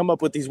pictures and they come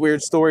up with these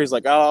weird stories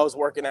like, oh, I was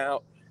working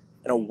out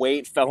and a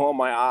weight fell on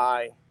my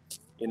eye,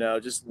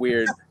 just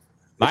weird.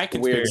 My weird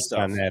conspiracy stuff.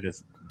 on that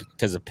is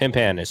because the pimp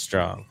hand is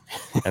strong,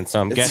 and so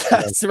I'm guessing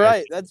That's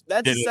right. That's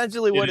Did it-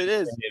 essentially what it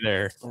is.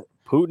 There.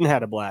 Putin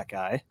had a black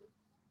eye.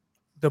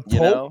 The Pope. You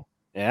know?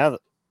 Yeah. The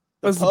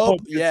Does the Pope,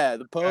 Pope- yeah,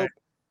 the Pope.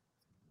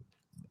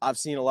 I've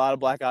seen a lot of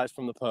black eyes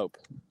from the Pope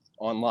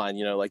online,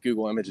 like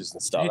Google Images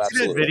and stuff. Did you see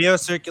that Absolutely. video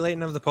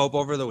circulating of the Pope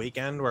over the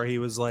weekend where he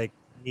was like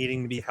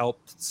needing to be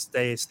helped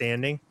stay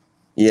standing?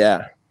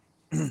 Yeah.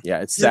 Yeah,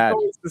 it's It's sad.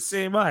 always the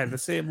same eye, the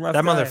same left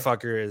That eye.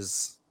 motherfucker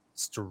is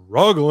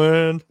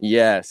struggling.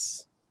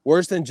 Yes.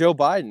 Worse than Joe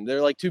Biden.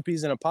 They're like two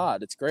peas in a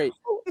pod. It's great.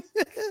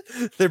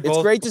 They're It's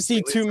both great to see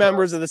completely two strong.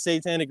 members of the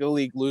Satanic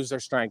Elite lose their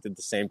strength at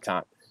the same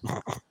time.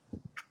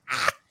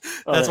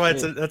 That's why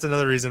that's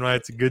another reason why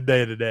it's a good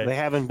day today. They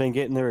haven't been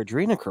getting their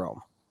adrenochrome.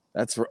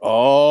 That's Now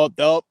we're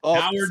done. All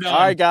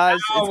right, guys.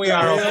 Now It's we been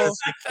are real. officially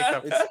kicked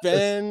off. It's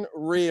been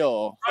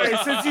real. Hey,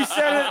 since you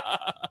said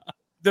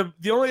it,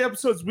 the only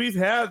episodes we've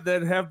had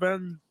that have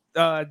been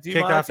off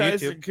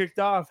demonetized YouTube. and kicked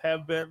off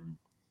have been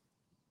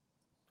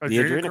The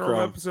adrenochrome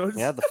adrenochrome episodes.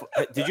 Yeah.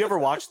 Did you ever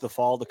watch The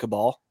Fall of the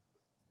Cabal?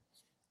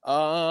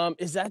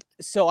 Is that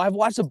so? I've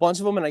watched a bunch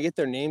of them and I get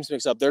their names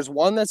mixed up. There's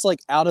one that's like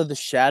Out of the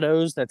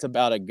Shadows. That's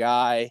about a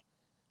guy.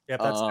 Yep,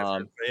 that's different.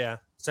 Um, But yeah,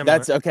 similar.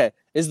 That's okay.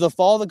 Is the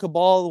Fall of the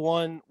Cabal the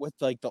one with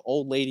like the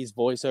old lady's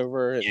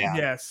voiceover? Yeah.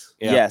 Yes.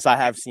 Yeah. Yes, I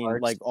have seen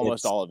Parts. like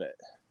almost It's- all of it.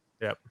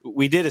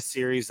 We did a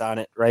series on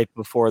it right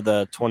before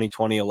the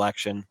 2020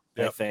 election,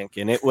 I Yep. think,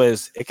 and it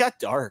got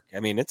dark. I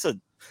mean, it's a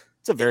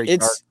very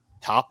dark It's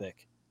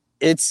topic.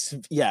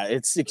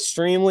 it's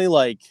extremely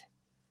like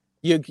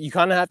you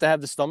kind of have to have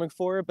the stomach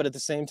for it, but at the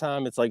same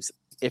time, it's like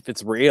if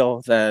it's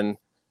real, then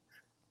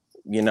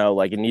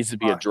like it needs to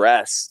be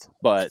addressed.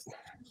 But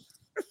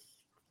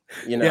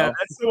Yeah,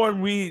 that's the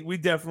one we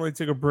definitely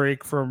took a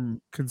break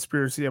from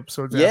conspiracy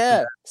episodes. after yeah.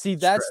 that. See,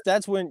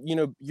 that's when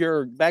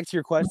you're back to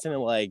your question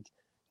and like,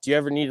 do you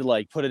ever need to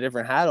like put a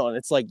different hat on?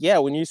 It's like, yeah,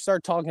 when you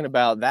start talking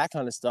about that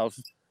kind of stuff,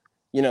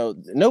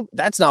 nope,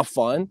 that's not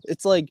fun.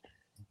 It's like,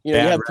 you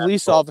Bad have rap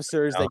police culture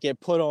officers now. that get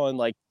put on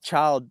like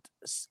child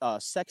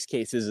sex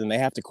cases and they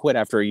have to quit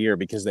after a year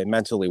because they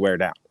mentally wear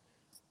down.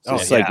 So Oh,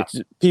 it's like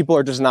yeah. people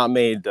are just not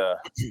made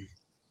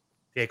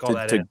Take all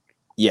that to in.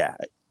 yeah,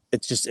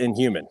 it's just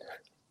inhuman.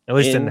 At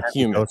least in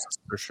inhuman.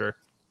 for sure.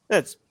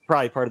 That's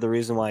probably part of the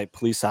reason why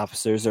police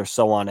officers are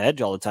so on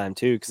edge all the time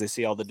too, because they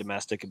see all the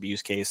domestic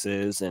abuse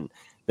cases and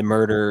the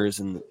murders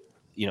and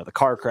the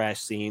car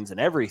crash scenes and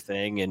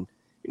everything, and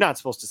you're not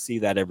supposed to see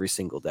that every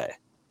single day.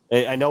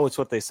 I know it's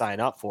what they sign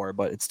up for,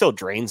 but it still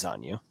drains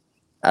on you.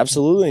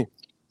 Absolutely.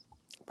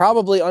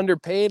 Probably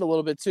underpaid a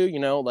little bit too,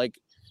 like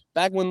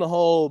back when the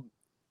whole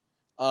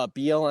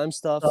BLM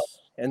stuff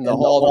and the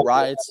whole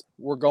riots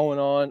were going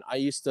on, I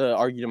used to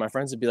argue to my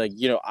friends and be like,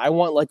 I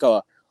want like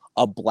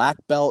a black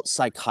belt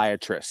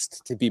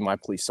psychiatrist to be my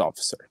police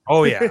officer.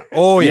 Oh yeah.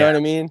 Oh You know yeah. what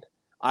I mean?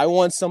 I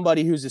want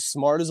somebody who's as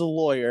smart as a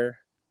lawyer,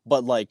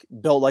 but like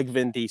built like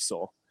Vin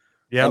Diesel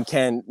Yeah. and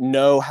can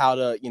know how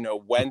to,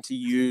 when to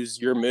use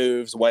your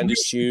moves, when to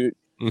shoot,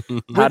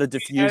 how to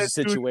diffuse a Attitude of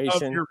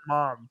situation. Your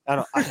mom. I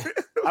don't.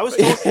 I was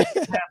told to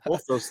have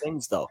both those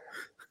things though.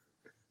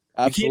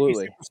 You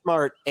Absolutely. can't be super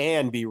smart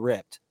and be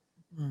ripped.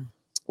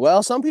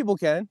 Well, some people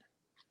can.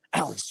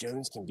 Alex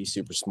Jones can be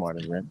super smart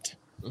and ripped.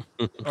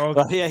 Oh,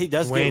 Well, yeah, he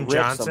does Dwayne get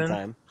ripped Johnson?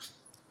 sometime.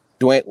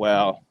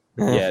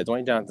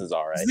 Dwayne Johnson's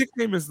all right. his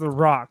nickname is The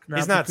Rock.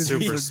 He's not because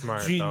super a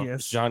smart, though.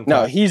 Genius. John.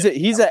 No, he's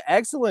an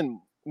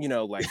excellent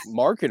like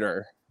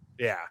marketer.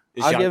 Yeah.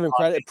 I'll give him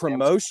credit,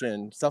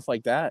 promotion, stuff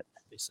like that.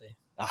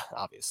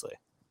 Obviously.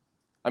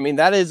 I mean,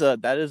 that is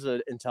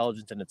a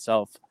intelligence in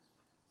itself.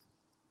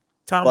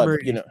 Tom But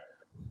Brady.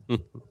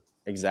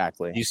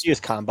 Exactly. You see his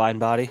combine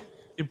body?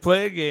 You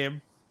play a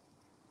game.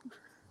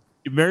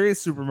 You marry a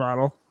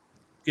supermodel.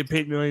 Get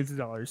paid millions of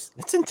dollars.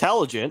 It's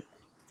intelligent.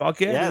 Fuck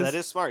yeah. Yeah, it that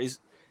is smart.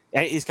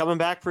 He's coming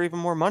back for even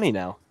more money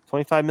now.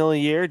 $25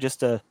 million a year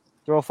just to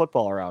throw a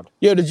football around.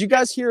 Yo, did you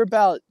guys hear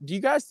about? Do you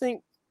guys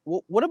think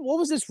what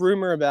was this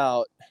rumor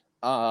about?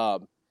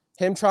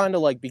 Him trying to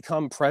like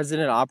become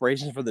president of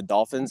operations for the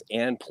Dolphins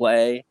and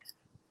play.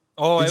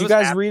 Oh, did you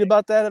guys read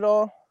about that at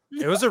all?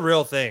 It was a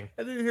real thing.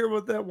 I didn't hear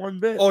about that one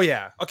bit. Oh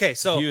yeah. Okay,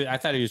 so I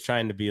thought he was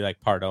trying to be like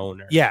part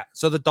owner. yeah,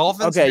 so the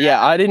Dolphins. Okay,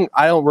 yeah, I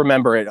don't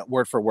remember it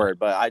word for word,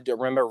 but I do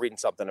remember reading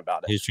something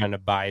about it. He's trying to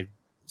buy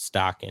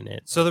stock in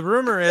it. So the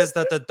rumor is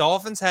that the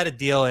Dolphins had a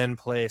deal in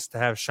place to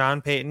have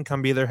Sean Payton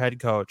come be their head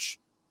coach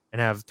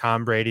and have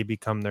Tom Brady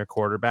become their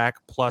quarterback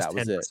plus That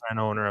was 10% it.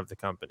 owner of the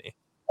company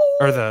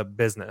or the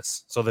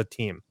business, so the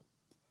team.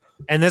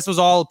 And this was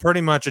all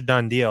pretty much a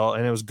done deal,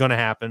 and it was going to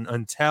happen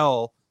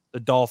until the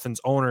Dolphins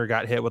owner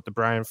got hit with the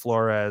Brian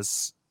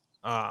Flores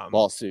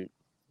Lawsuit.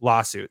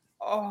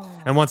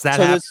 Oh. And once that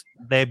So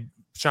happened,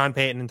 Sean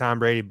Payton and Tom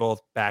Brady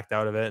both backed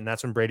out of it, and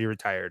that's when Brady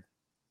retired.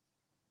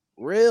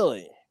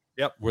 Really?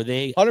 Were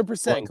they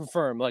 100%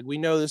 confirmed. Like we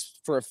know this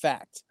for a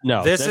fact.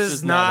 No, This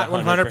is not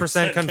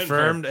 100%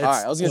 confirmed. It's All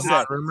right, I was gonna a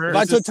say, rumor. if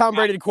I took Tom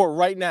Brady to court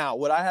right now,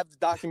 would I have the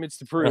documents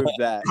to prove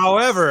that?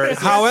 However,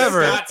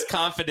 Scott's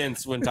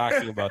confidence when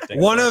talking about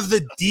things. one of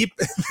the deep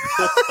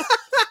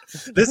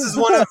this is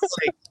one of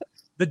like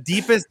the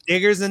deepest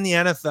diggers in the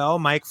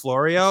NFL, Mike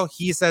Florio.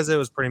 He says it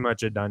was pretty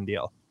much a done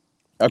deal.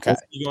 Okay.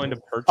 You going to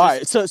purchase? All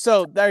right.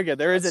 So there you go.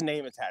 There is a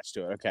name attached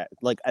to it. Okay.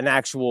 Like an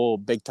actual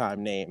big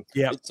time name.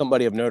 Yeah. It's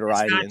somebody of It's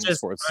notoriety not in just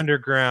sports.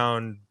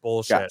 underground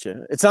bullshit.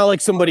 Gotcha. It's not like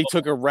somebody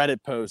took a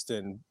Reddit post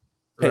and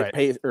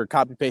Right. or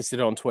copy pasted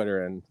it on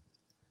Twitter and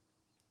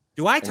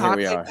Do I here talk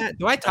we like are. that?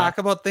 Do I talk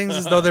about things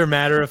as though they're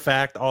matter of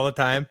fact all the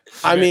time?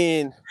 I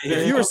mean,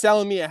 if you were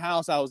selling me a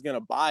house, I was gonna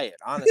buy it.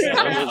 Honestly.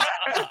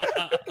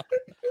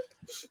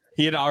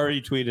 He had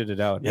already tweeted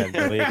it out. Yeah,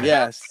 believe it.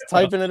 Yes.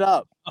 Typing it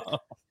up.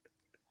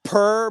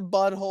 Per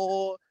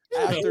butthole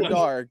after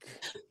dark.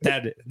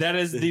 That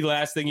is the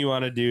last thing you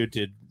want to do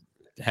to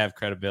have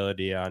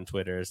credibility on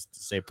Twitter is to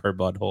say per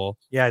butthole.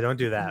 Yeah, don't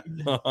do that.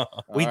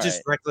 We All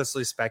just right.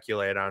 recklessly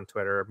speculate on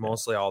Twitter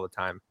mostly all the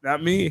time.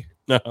 Not me.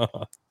 No.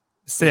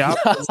 Stay off.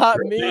 Not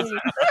me.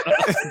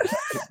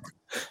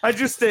 I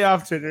just stay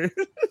off Twitter.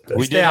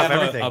 We Stay did off have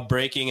everything. a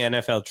breaking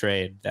NFL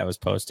trade that was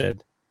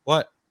posted.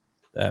 What?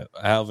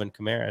 Alvin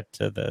Kamara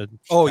to the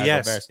Oh, Chicago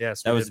yes. Bears.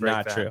 Yes. That we was did break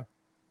not that. true.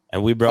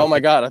 And we broke Oh my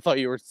it. god, I thought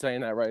you were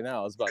saying that right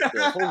now. I was about to be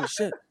like, holy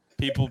shit.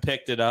 People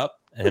picked it up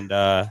and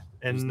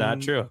it's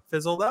not true.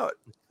 Fizzled out.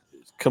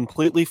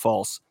 Completely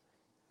false.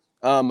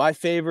 My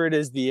favorite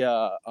is the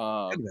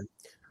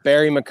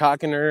Barry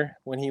McCockiner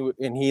when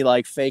he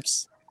like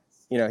fakes,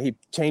 he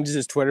changes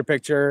his Twitter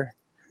picture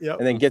Yep.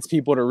 and then gets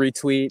people to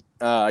retweet,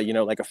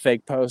 like a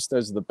fake post.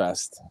 Those are the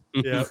best.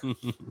 Yeah.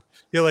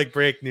 He'll like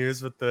break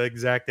news with the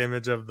exact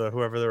image of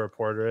whoever the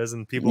reporter is,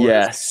 and people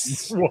Yes, are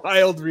just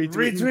wild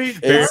retweet.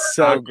 it's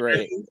so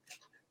great.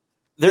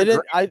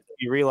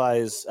 You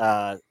realize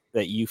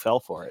that you fell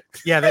for it.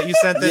 Yeah, that you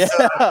sent this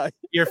to Yeah,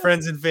 your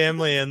friends and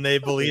family, and they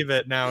believe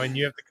it now, and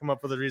you have to come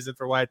up with a reason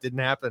for why it didn't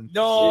happen.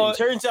 No, It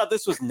turns out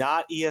this was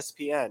not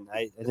ESPN.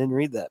 I didn't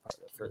read that part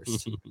at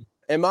first.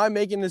 am I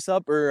making this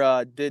up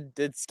or did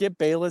Skip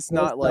Bayless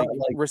not like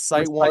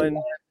recite one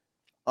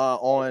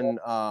on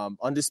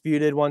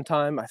Undisputed one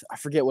time? I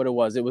forget what it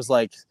was. It was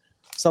like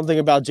something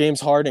about James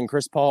Harden and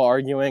Chris Paul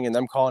arguing and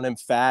them calling him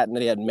fat and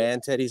that he had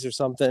man titties or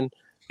something.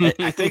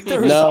 I think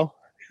there was. No,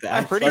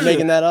 I'm pretty I'm sure.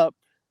 making that up.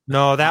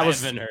 No, that I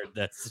was haven't heard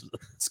that's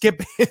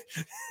Skip.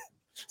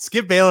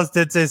 Skip Bayless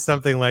did say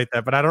something like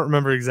that, but I don't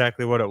remember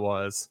exactly what it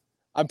was.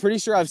 I'm pretty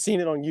sure I've seen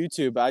it on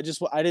YouTube.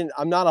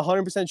 I'm not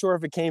 100% sure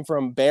if it came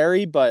from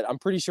Barry, but I'm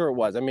pretty sure it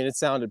was. I mean, it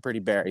sounded pretty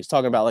Barry. He's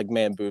talking about like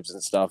man boobs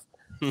and stuff.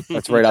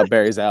 That's right up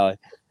Barry's alley.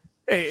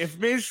 hey, if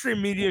mainstream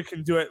media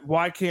can do it,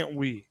 why can't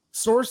we?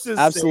 Sources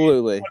say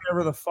Absolutely.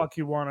 whatever the fuck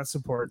you want to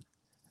support.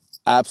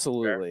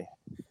 Absolutely.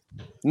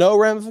 No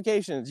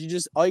ramifications.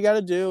 All you got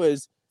to do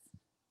is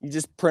you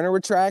just print a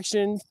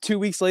retraction 2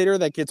 weeks later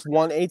that gets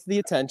 1/8 of the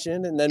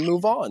attention and then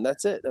move on.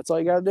 That's it. That's all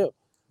you got to do.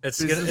 It's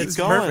Keep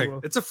going.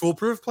 perfect. It's a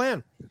foolproof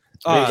plan.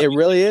 It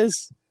really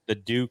is. the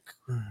Duke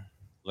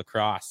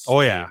lacrosse.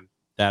 Oh, yeah. team.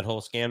 That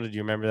whole scandal. Do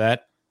you remember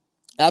that?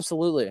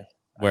 Absolutely.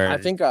 Where I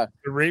think The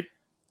rape.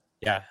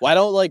 yeah. well, I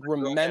don't like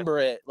remember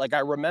it. Like I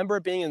remember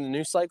it being in the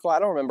news cycle. I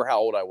don't remember how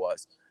old I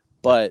was,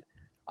 but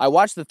I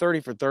watched the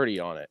 30 for 30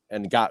 on it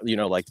and got,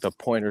 like the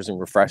pointers and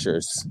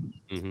refreshers.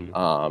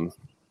 Mhm.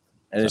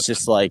 And it's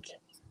just like,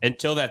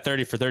 Until that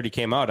 30 for 30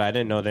 came out, I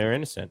didn't know they were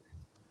innocent.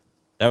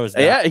 That was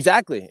not, yeah,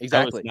 exactly.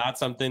 That was not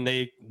something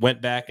they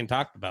went back and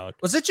talked about.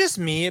 Was it just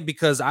me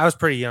because I was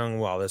pretty young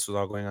while this was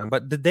all going on?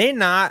 But did they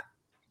not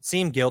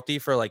seem guilty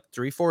for like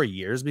 3-4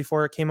 years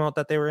before it came out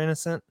that they were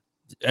innocent?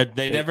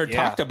 They never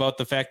talked about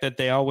the fact that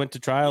they all went to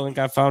trial and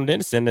got found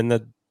innocent, and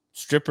the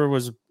stripper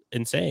was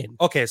insane.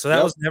 Okay, so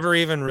that was never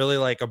even really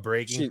like a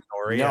breaking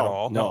story at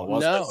all. No, it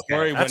wasn't. No. The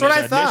story That's when what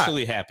it I thought.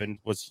 initially happened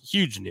was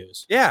huge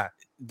news. Yeah,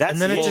 That's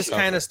and then it the just whole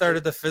kind cover. of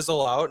started to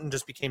fizzle out and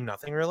just became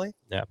nothing really.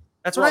 Yeah.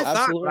 That's what Well, I thought,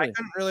 but I absolutely.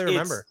 couldn't really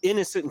remember. It's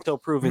innocent until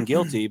proven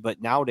guilty,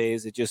 but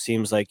nowadays it just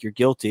seems like you're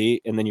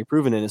guilty and then you're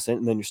proven innocent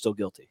and then you're still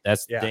guilty.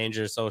 That's Yeah. the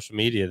danger of social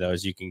media, though,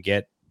 is you can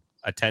get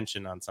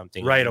attention on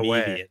something Right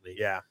away. immediately.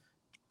 Yeah.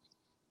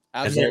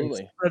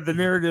 Absolutely. Spread the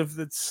narrative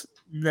that's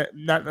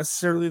not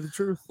necessarily the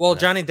truth. Well,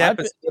 Johnny Depp I've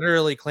is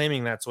literally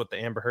claiming that's what the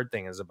Amber Heard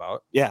thing is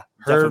about. Yeah,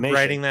 Her defamation.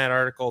 writing that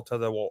article to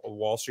the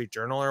Wall Street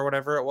Journal or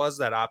whatever it was,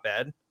 that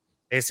op-ed,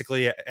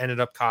 basically ended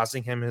up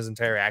costing him his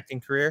entire acting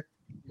career,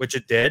 which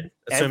it did,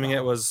 assuming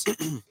it was.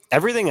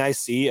 Everything I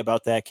see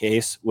about that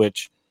case,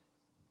 which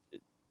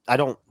I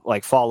don't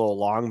like follow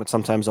along, but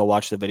sometimes I'll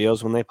watch the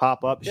videos when they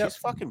pop up. Yep. She's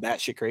fucking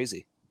batshit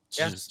crazy.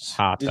 She's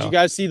hot, Did though. you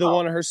guys see the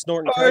one of her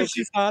snorting Oh, coke?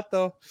 she's hot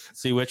though.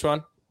 See which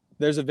one?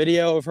 There's a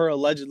video of her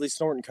allegedly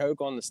snorting coke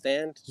on the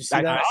stand. Did you see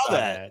I that? saw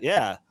that.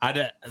 Yeah.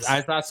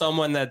 I saw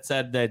someone that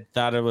said they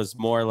thought it was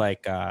more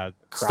like stuff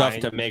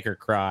Crying. to make her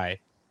cry.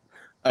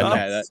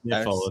 Okay, Like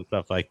sniffle and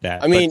stuff like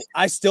that. I mean,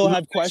 But I still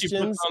have she puts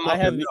questions. them I up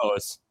have her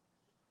nose.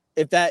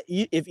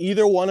 if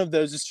either one of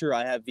those is true,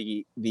 I have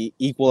the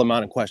equal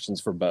amount of questions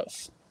for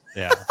both.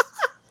 Yeah.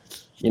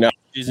 You know,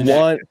 She's an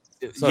one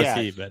So yeah,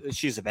 is he, but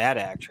she's a bad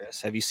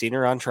actress. Have you seen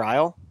her on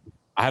trial?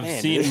 I've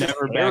Man, seen this is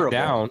Never Back terrible.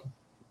 Down.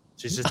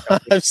 She's just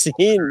I've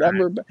seen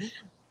number.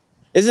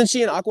 Isn't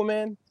she an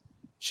Aquaman?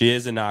 She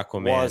is an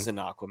Aquaman. Was an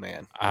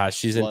Aquaman.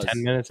 She's in Was.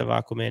 10 minutes of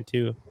Aquaman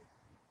too.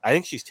 I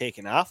think she's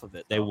taken off of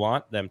it. They though.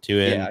 want them to.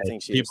 And Yeah, I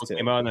think she is, people too.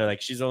 came out and they're like,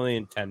 she's only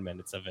in 10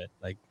 minutes of it.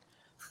 Like,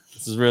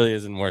 this really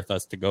isn't worth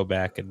us to go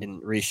back and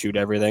reshoot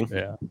everything.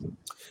 Yeah.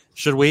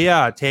 Should we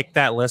take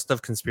that list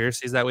of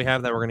conspiracies that we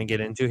have that we're going to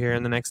get into here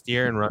in the next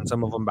year and run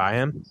some of them by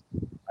him?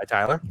 By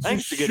Tyler? I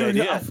think it's a good Shoot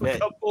idea. off a Yeah,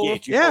 couple.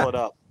 Gage, you Yeah. pull it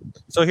up.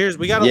 So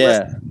we got a Yeah.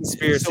 list of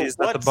conspiracies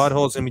So that the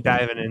butthole's going to be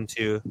diving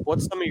into.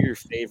 What's some of your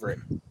favorite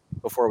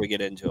before we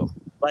get into them?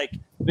 Like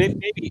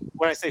maybe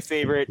when I say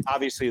favorite,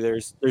 obviously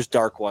there's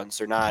dark ones.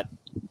 They're not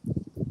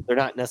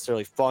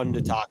necessarily fun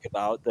to talk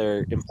about. They're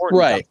important. to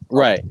Right, talk about.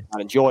 right.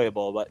 Not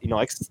enjoyable, but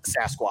like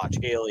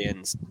Sasquatch,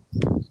 aliens.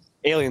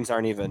 Aliens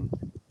aren't even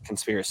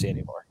conspiracy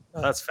anymore.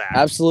 That's fact.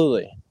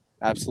 Absolutely.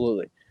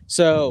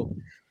 So,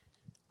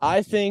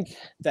 I think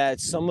that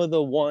some of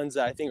the ones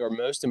that I think are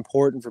most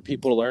important for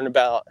people to learn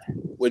about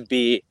would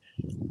be,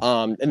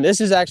 and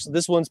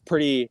this one's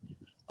pretty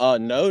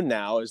known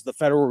now, is the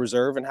Federal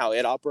Reserve and how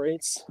it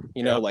operates.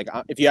 You know, like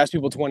if you ask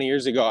people 20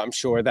 years ago, I'm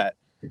sure that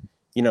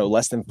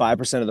less than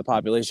 5% of the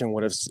population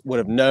would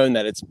have known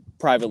that it's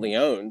privately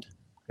owned.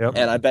 Yep.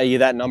 And I bet you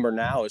that number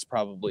now is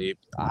probably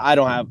I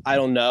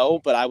don't know,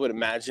 but I would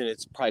imagine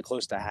it's probably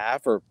close to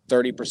half or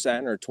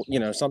 30%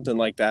 or something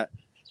like that.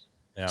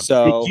 Yeah.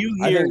 So Did you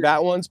I hear- think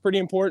that one's pretty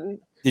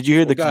important. Did you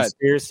hear the Go ahead.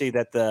 conspiracy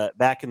that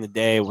back in the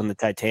day when the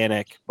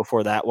Titanic,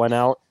 before that went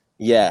out,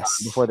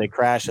 Yes. before they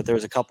crashed, that there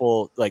was a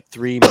couple, like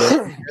 3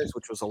 millionaires,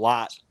 which was a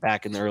lot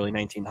back in the early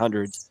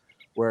 1900s,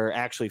 were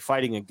actually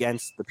fighting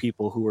against the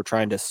people who were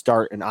trying to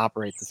start and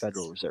operate the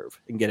Federal Reserve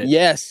and get it.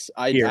 Yes,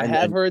 I here, have and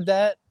then- heard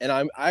that, and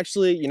I'm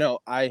actually,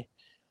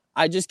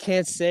 I just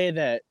can't say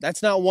that.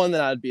 That's not one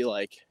that I'd be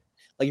like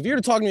if you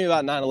were talking to me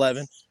about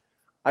 9/11,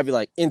 I'd be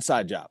like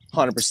inside job,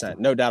 100%,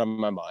 no doubt in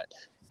my mind.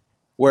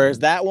 Whereas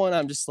that one,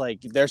 I'm just like,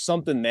 there's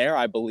something there,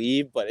 I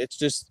believe, but it's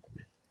just,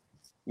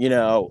 it's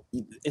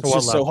what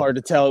just so level? hard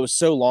to tell. It was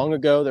so long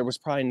ago. There was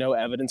probably no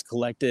evidence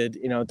collected,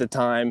 at the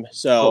time.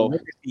 So So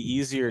would it be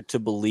easier to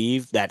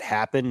believe that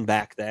happened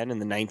back then in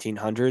the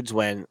 1900s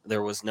when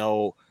there was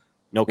no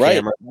right,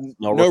 camera,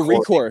 no recording,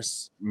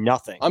 recourse.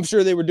 nothing? I'm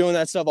sure they were doing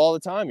that stuff all the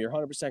time. You're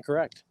 100%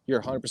 correct.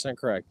 You're 100%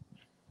 correct.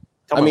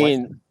 Tell I my wife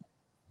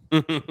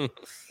mean,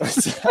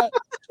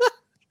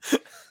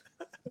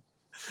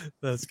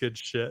 That's good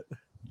shit.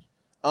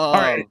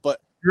 right. but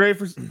You ready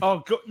for?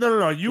 Oh,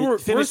 no. You were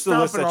Finish we're the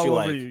list stopping that you all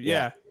over like. you. Yeah.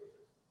 Yeah.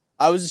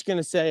 I was just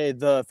gonna say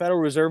the Federal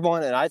Reserve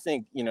one, and I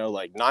think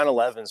like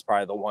 9/11 is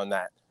probably the one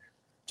that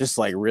just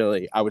like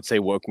really, I would say,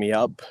 woke me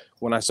up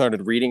when I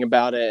started reading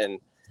about it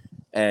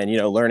and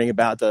learning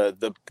about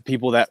the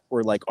people that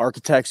were like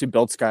architects who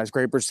built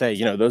skyscrapers say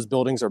those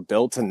buildings are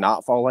built to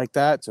not fall like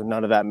that, so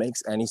none of that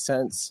makes any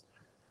sense.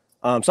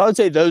 So I would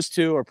say those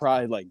two are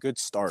probably like good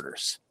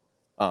starters,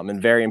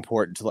 and very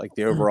important to like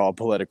the overall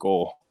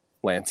political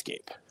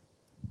landscape.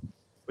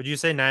 Would you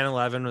say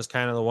 9/11 was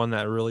kind of the one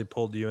that really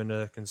pulled you into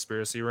the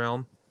conspiracy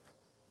realm?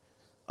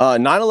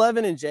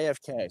 9/11 and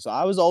JFK. So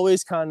I was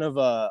always kind of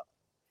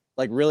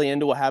like really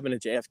into what happened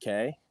at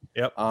JFK.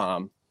 Yep.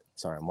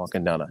 Sorry, I'm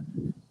walking down a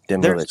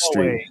dim There's lit no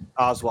street. way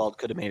Oswald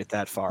could have made it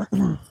that far.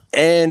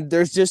 And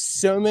there's just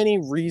so many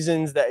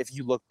reasons that if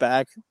you look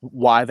back,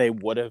 why they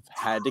would have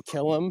had to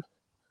kill him.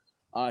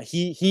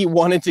 He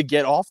wanted to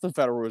get off the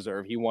Federal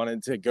Reserve. He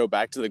wanted to go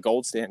back to the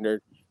gold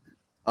standard.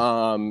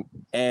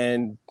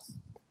 And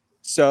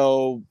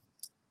so,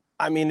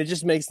 I mean, it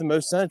just makes the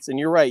most sense. And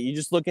you're right. You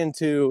just look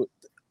into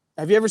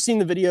have you ever seen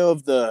the video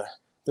of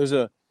there's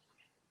a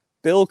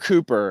Bill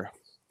Cooper,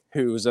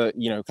 who's a,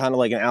 kind of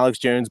like an Alex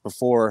Jones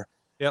before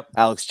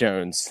Alex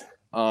Jones.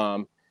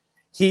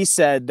 He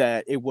said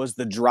that it was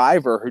the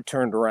driver who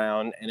turned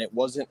around, and it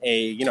wasn't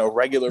a,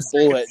 regular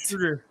bullet.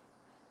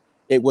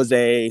 It was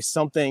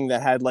something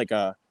that had like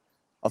a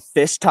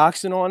fish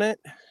toxin on it,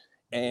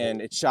 and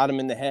it shot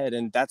him in the head.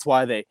 And that's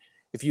why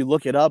if you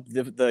look it up,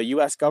 the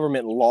U.S.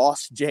 government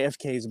lost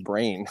JFK's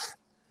brain.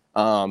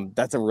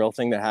 That's a real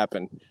thing that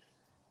happened.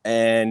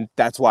 And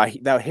that's why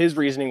his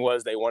reasoning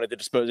was they wanted to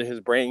dispose of his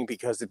brain,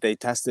 because if they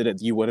tested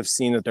it, you would have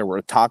seen that there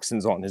were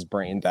toxins on his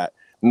brain that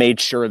made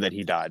sure that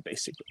he died,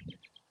 basically.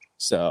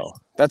 So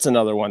that's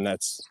another one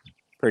that's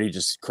pretty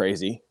just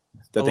crazy,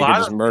 that they could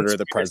just murder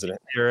the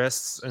president.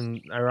 Theorists,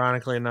 and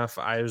ironically enough,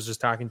 I was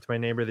just talking to my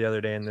neighbor the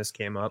other day, and this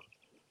came up.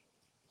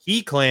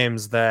 He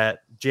claims that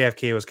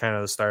JFK was kind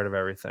of the start of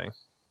everything.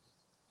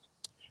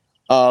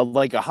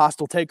 Like a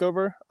hostile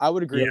takeover. I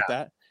would agree with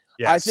that.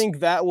 Yes. I think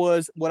that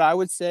was what I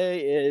would say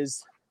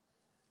is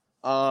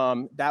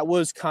that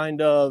was kind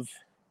of,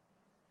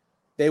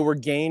 they were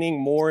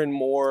gaining more and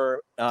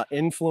more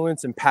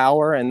influence and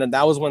power. And then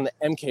that was when the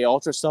MK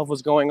Ultra stuff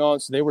was going on.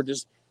 So they were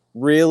just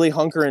really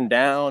hunkering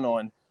down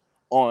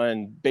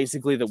on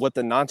basically what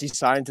the Nazi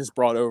scientists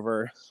brought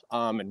over,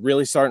 and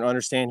really starting to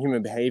understand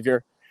human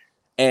behavior.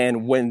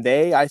 And when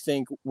they, I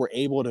think, were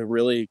able to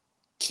really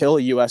kill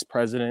a U.S.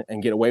 president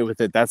and get away with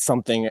it, that's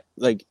something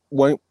like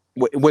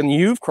when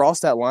you've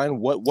crossed that line,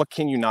 what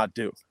can you not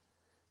do?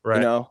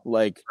 Right.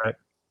 Right.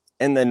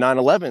 And then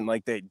 9/11,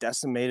 like they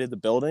decimated the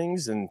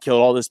buildings and killed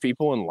all those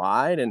people and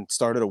lied and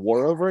started a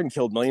war over it and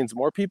killed millions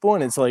more people.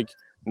 And it's like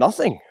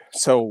nothing.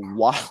 So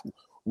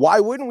why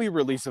wouldn't we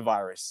release a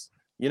virus?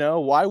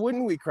 Why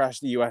wouldn't we crash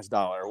the US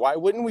dollar? Why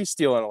wouldn't we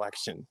steal an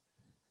election?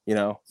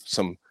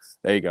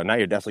 There you go. Now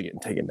you're definitely getting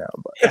taken down.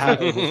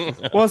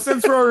 But well,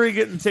 since we're already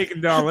getting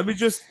taken down, let me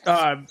just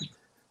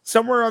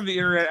somewhere on the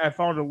internet, I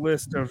found a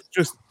list of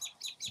just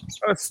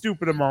a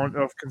stupid amount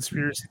of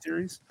conspiracy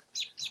theories.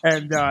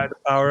 And the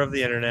power of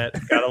the internet.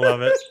 Gotta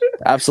love it.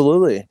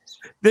 Absolutely.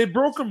 They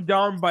broke them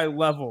down by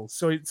levels.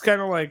 So it's kind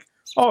of like,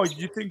 oh,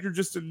 you think you're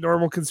just a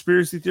normal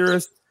conspiracy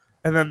theorist?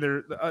 And then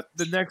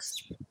the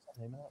next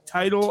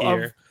title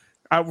tier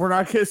of, we're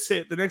not going to say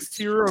it, the next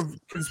tier of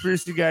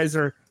conspiracy guys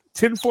are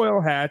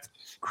tinfoil hat,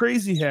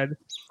 crazy head,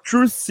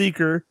 truth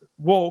seeker,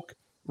 woke,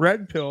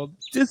 red pilled,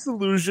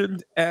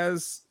 disillusioned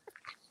as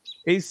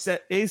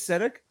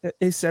ascetic.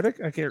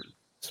 I can't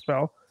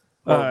spell.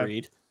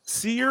 Read.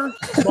 Seer.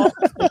 So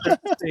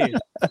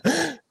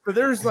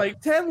there's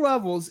like 10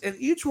 levels, and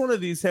each one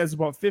of these has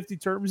about 50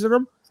 terms in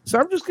them. So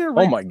I'm just gonna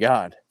read my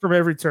god, from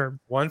every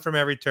term. One from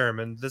every term,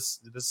 and this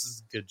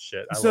is good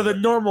shit. So the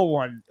normal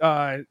one,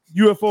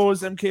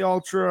 UFOs, MK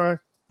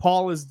Ultra,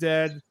 Paul is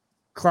dead,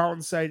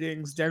 clown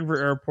sightings, Denver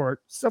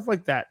airport, stuff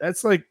like that.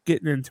 That's like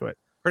getting into it.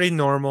 Pretty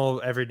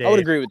normal, everyday. I would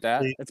agree with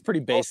that. It's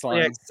pretty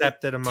baseline.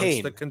 Accepted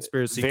amongst the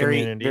conspiracy very,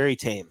 community. Very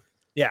tame.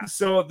 Yeah.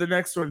 So the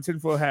next one,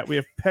 tinfoil hat, we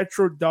have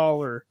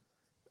petrodollar,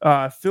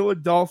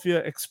 Philadelphia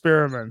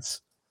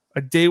experiments,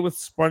 A Day with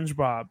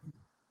SpongeBob,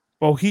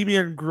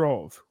 Bohemian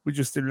Grove. We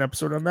just did an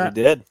episode on that.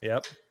 We did.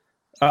 Yep.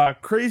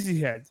 Crazy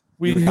Head.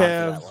 We You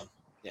have that one.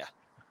 Yeah.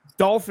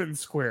 Dolphin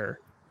Square.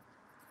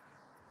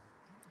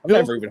 I've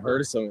never even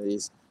heard of some of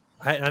these.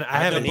 I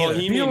haven't either.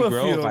 Bohemian Bielefeld.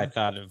 Grove, I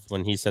thought of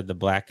when he said the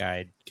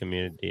black-eyed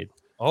community.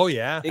 Oh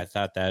yeah. I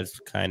thought that was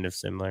kind of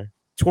similar.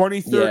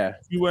 23rd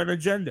UN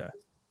agenda.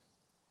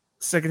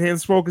 Secondhand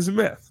smoke is a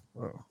myth.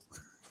 Oh.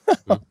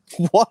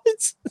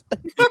 What?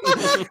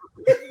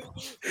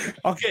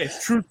 Okay,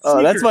 truth.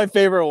 Oh, that's seeker. my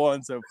favorite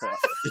one so far.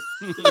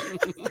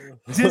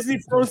 Disney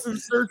Frozen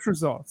search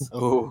results.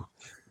 Oh.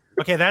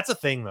 Okay, that's a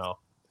thing though.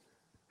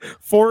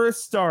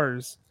 Forest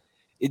stars.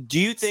 Do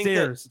you think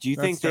Stairs, do you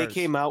not think they stars.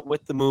 came out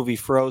with the movie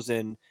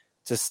Frozen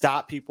to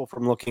stop people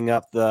from looking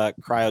up the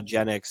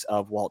cryogenics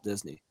of Walt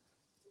Disney?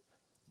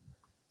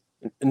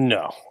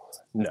 No,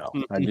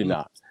 I do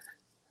not.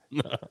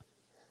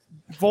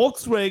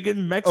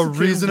 Volkswagen Mexican A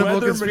reasonable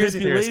weather conspiracy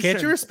theorist. manipulation.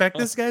 Can't you respect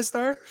this guy,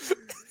 Star?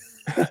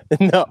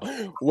 No,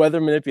 weather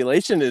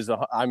manipulation is.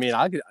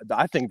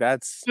 I think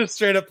that's. Just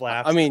straight up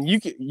laugh. I mean,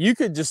 you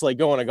could just like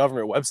go on a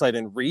government website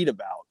and read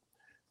about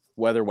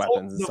weather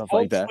weapons and The stuff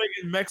like that.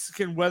 Volkswagen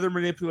Mexican weather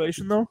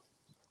manipulation, though.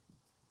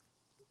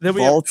 Then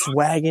we have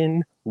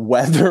Volkswagen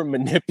weather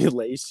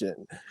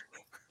manipulation.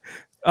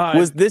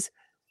 Was this?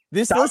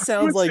 This Dr.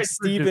 sounds like Seuss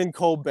Stephen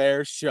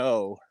Colbert's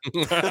show,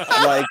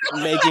 like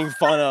making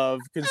fun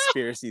of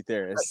conspiracy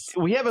theorists.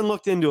 We haven't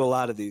looked into a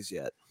lot of these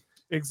yet.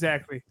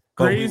 exactly.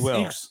 But we Grays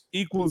will.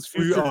 equals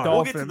future are. We'll get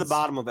dolphins. to the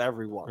bottom of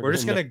everyone. We're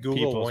just gonna the Google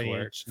people's one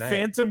work. each night.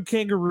 Phantom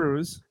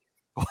kangaroos.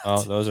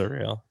 Oh, those are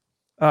real.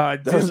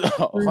 Those Disney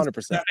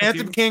 100%.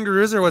 Phantom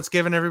kangaroos are what's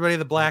giving everybody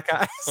the black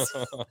eyes.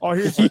 Oh,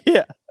 here's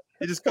Yeah.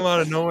 They just come out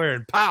of nowhere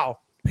and pow.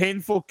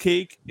 painful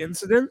cake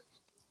incident.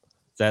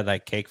 Is that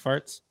like cake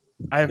farts?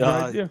 I have no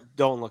idea.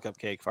 Don't look up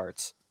cake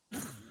farts.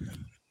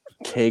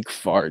 Cake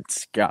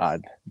farts.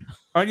 God.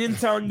 Onion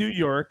Town, New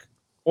York.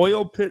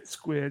 Oil pit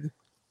squid.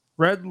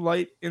 Red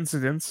light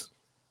incidents.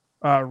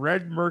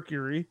 Red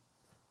Mercury,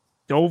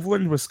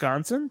 Doveland,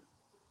 Wisconsin.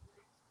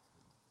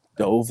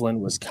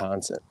 Doveland,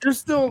 Wisconsin. There's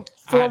still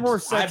four more I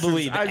sections.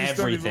 believe I just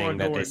don't even everything wanna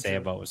that go they say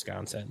into. about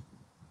Wisconsin.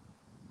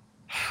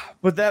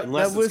 But that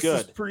Unless it's list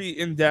is good. pretty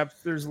in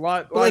depth. There's a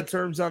lot Like- of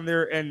terms on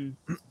there, and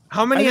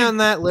How many I think- on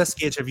that list,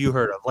 Gage, have you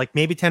heard of? Like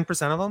maybe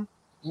 10% of them?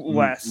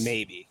 less.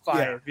 Maybe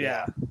 5.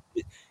 Yeah.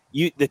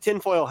 the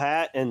tinfoil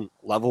hat and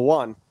level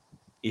 1.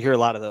 You hear a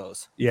lot of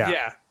those. Yeah. lot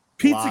of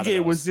Pizzagate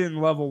those. was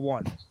in level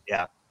 1.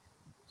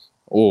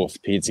 Oh,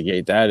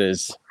 Pizzagate. That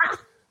is.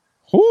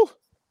 Whew.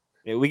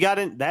 Yeah, we got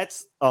in.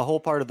 That's a whole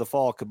part of the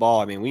fall cabal.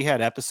 I mean, we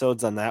had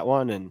episodes on that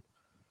one, and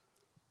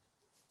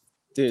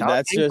Dude, Top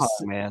that's ping just.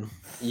 pong, man.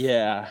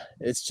 Yeah,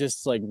 it's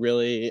just like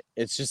really,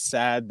 it's just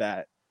sad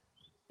that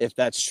if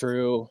that's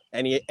true,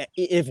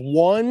 if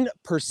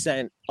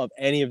 1% of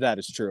any of that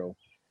is true,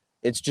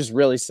 it's just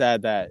really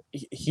sad that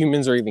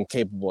humans are even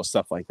capable of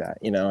stuff like that.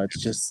 You know,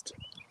 it's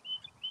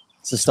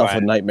the stuff Right.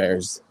 of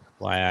nightmares.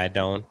 Why I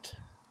don't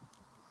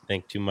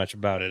think too much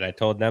about it. I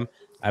told them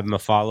I'm a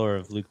follower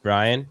of Luke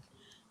Bryan.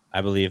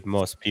 I believe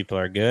most people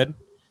are good,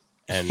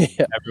 and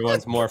Yeah.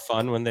 everyone's more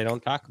fun when they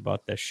don't talk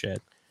about this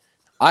shit.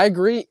 I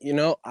agree. You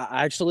know,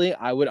 I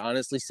would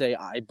honestly say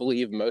I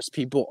believe most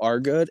people are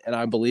good, and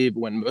I believe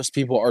when most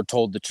people are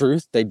told the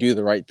truth, they do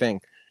the right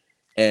thing,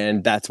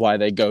 and that's why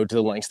they go to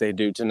the lengths they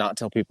do to not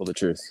tell people the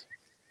truth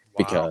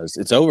because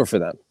it's over for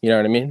them. You know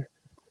what I mean?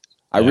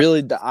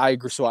 Yeah. I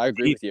agree. So I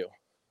agree with you.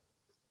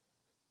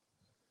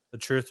 The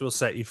truth will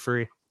set you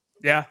free.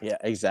 Yeah. Yeah,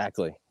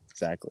 exactly.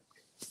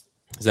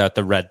 Is that what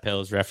the red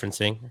pill is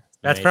referencing?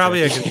 That's The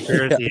probably a Matrix?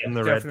 conspiracy in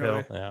the red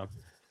Definitely. pill. Yeah.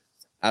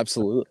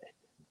 Absolutely.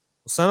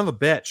 Son of a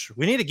bitch.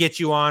 We need to get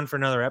you on for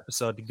another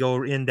episode to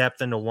go in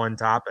depth into one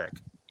topic.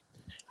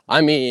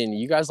 I mean,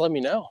 you guys let me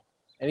know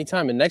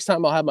anytime. And next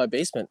time I'll have my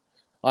basement.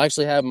 I'll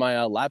actually have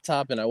my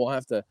laptop and I won't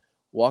have to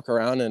walk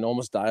around and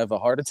almost die of a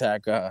heart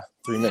attack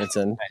 3 minutes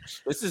in.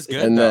 This is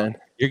good. And though. then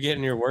You're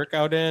getting your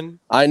workout in.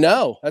 I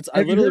know. I Have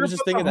you literally heard was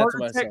just about thinking the that to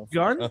heart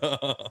attack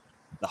myself. gun?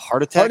 The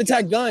heart attack. Heart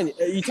attack gun.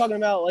 Are you talking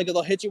about like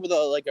they'll hit you with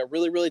a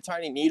really, really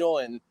tiny needle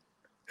and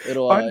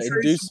it'll induce.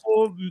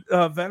 Untraceable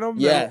venom. that'll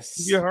Yes.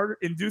 give you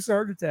induce a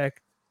heart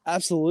attack.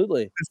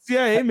 Absolutely. The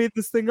CIA made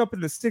this thing up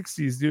in the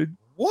 60s, dude.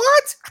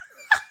 What?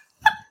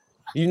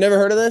 You've never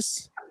heard of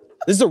this?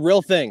 This is a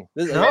real thing.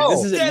 This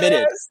is Dead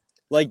admitted. ass.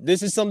 Like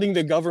this is something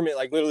the government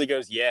like literally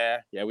goes, yeah,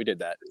 we did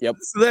that. Yep.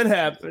 So that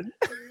happened.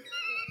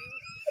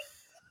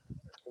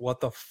 What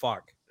the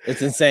fuck?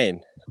 It's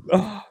insane.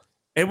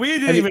 And we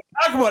didn't Have you- even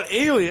talk about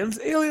aliens.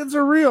 Aliens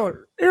are real.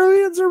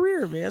 Aliens are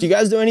real, man. Do you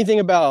guys know anything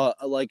about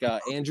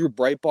Andrew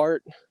Breitbart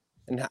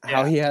and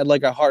how he had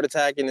like a heart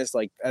attack in his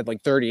like at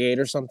like 38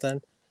 or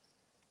something?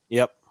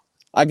 Yep.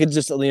 I could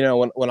just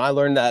when I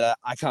learned that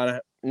I kind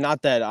of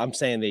not that I'm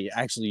saying they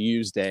actually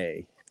used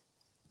a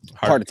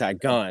heart attack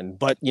gun,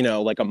 but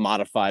like a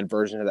modified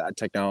version of that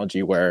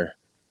technology where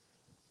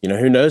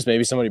who knows,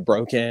 maybe somebody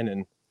broke in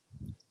and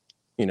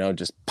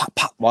just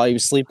pop while he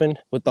was sleeping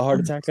with the heart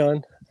attack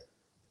gun.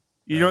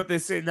 You know what they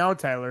say now,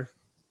 Tyler?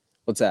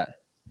 What's that?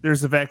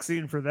 There's a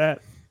vaccine for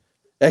that.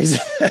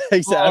 Exactly.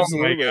 Oh my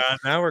Absolutely. god!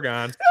 Now we're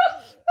gone.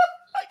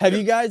 Have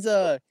you guys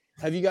ever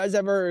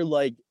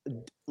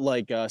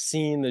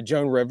seen the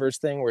Joan Rivers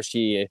thing where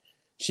she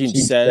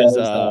says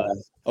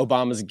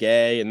Obama's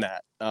gay and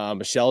that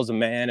Michelle's a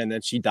man and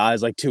then she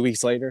dies like 2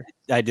 weeks later?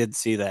 I did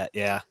see that.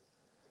 Yeah.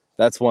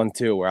 That's one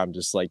too where I'm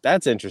just like,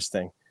 that's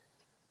interesting.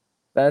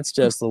 That's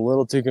just a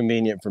little too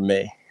convenient for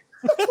me.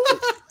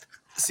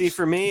 See,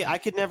 for me, I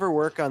could never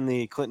work on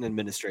the Clinton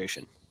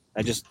administration.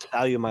 I just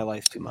value my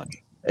life too much.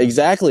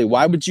 Exactly.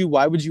 Why would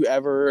you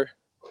ever?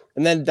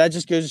 And then that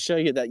just goes to show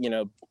you that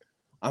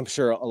I'm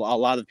sure a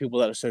lot of the people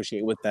that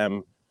associate with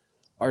them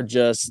are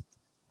just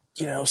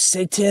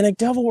satanic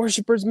devil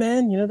worshippers,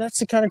 man. That's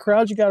the kind of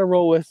crowd you got to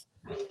roll with.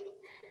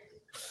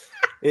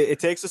 It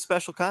takes a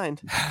special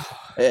kind.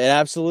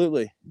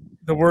 Absolutely.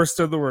 The worst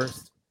of the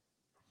worst.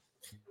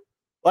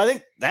 Well, I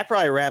think that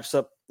probably wraps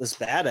up this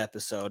bad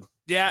episode.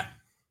 Yeah.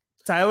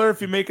 Tyler,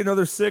 if you make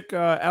another sick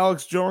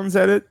Alex Jones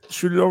edit,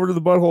 shoot it over to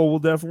the butthole. We'll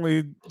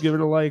definitely give it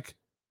a like.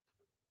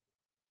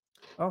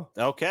 Oh,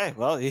 Okay.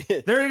 Well,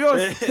 there you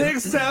go.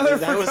 Thanks, Tyler,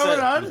 for coming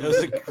on. That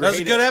was a That was a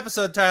great- good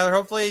episode, Tyler.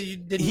 Hopefully you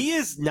didn't. He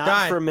is not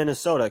die. from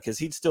Minnesota because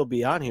he'd still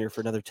be on here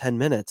for another 10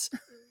 minutes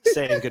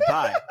saying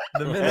goodbye.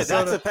 The That's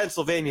Minnesota. a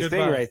Pennsylvania thing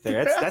Goodbye. right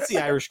there. That's the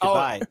Irish Oh.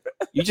 goodbye.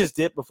 You just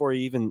dip before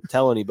you even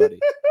tell anybody.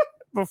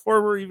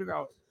 Before we're even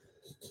out.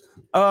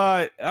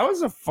 That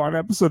was a fun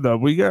episode, though.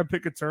 We got to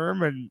pick a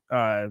term and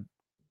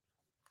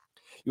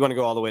You want to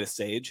go all the way to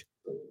Sage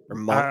or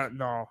Monk?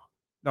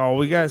 no,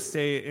 we got to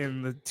stay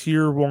in the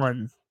tier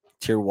 1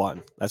 Tier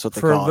 1. That's what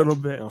they for a call little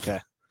it. bit. Okay.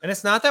 And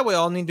it's not that we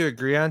all need to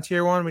agree on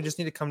tier 1. We just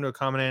need to come to a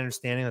common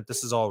understanding that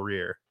this is all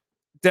rear.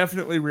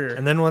 Definitely rear.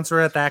 And then once we're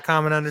at that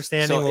common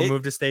understanding, So we'll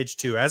move to stage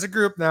 2 as a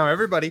group. Now,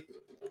 everybody.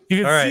 You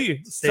can All right,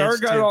 see stage Star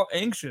got 2. all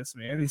anxious,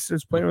 man. He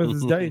starts playing with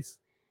his dice.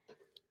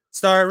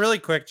 Star, really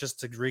quick, just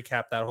to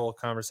recap that whole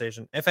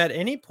conversation. If at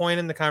any point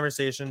in the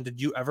conversation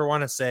did you ever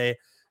want to say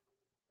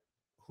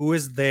who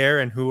is there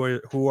and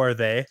who are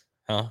they?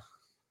 Huh?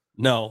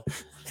 No,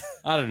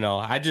 I don't know.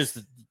 I just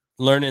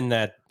learning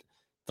that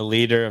the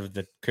leader of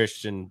the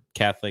Christian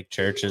Catholic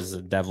Church is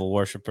a devil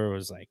worshiper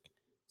was like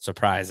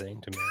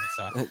surprising to me.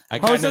 So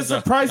How is that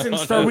surprising,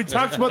 Star? We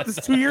talked about this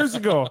 2 years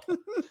ago.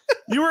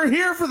 You were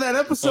here for that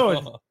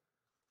episode.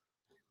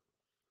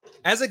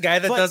 As a guy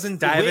that But doesn't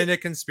dive wait- into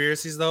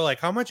conspiracies, though, like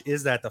how much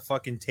is that to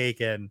fucking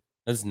take in?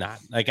 It's not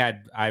like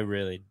I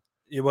really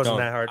It wasn't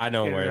don't- that hard. I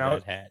know In where and that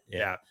out? hat.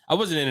 Yeah. I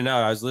wasn't in and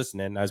out. I was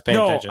listening. I was paying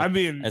No, attention I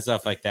mean, and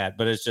stuff like that.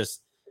 But it's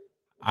just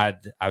I'm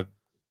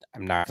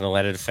not gonna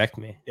let it affect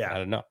me. Yeah. I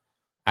don't know.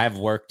 I have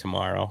work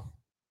tomorrow.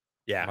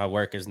 Yeah. My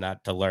work is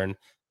not to learn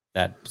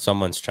that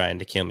someone's trying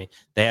to kill me.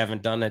 They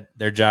haven't done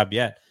their job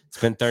yet. It's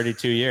been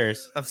 32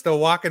 years. I'm still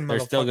walking. They're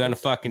still gonna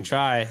fucking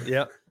try.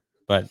 Yep.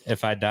 But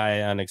if I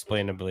die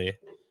unexplainably,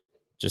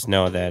 just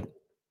know that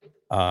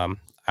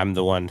I'm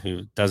the one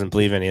who doesn't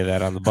believe any of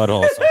that on the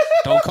butthole. So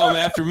don't come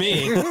after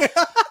me.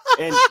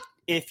 And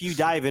if you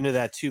dive into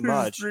that too there's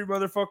much, 3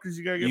 motherfuckers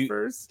you gotta get You-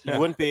 first. you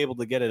wouldn't be able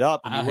to get it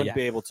up, and you wouldn't Yeah.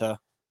 be able to.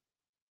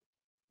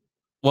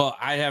 Well,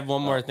 I have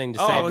one more thing to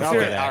say. Oh, let's about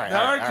hear it. that.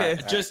 All right,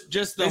 okay. Just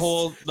the It's-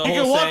 whole You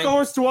can walk saying, a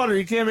horse to water.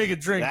 You can't make it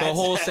drink. the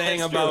whole saying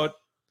That's true. about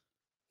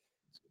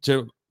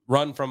to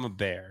run from a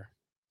bear.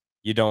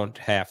 You don't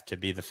have to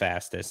be the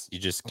fastest. You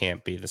just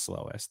can't be the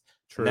slowest.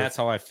 And that's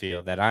how I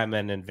feel, that I'm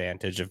an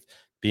advantage of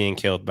being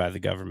killed by the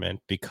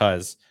government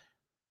because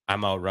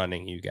I'm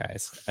outrunning you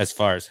guys as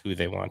far as who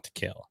they want to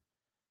kill.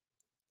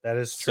 That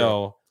is true.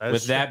 So That is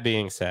with true. that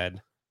being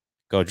said,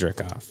 go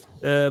jerk off.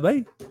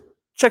 Bye.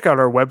 Check out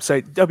our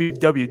website,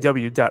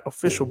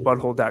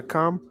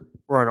 www.officialbutthole.com.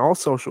 We're on all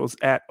socials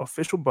at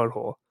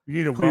officialbutthole. You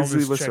need a Please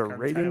leave us a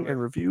rating and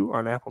review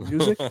on Apple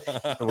Music,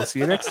 and we'll see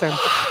you next time.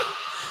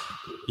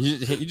 You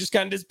just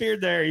kind of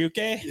disappeared there. Are you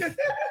okay? Is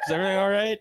everything all right?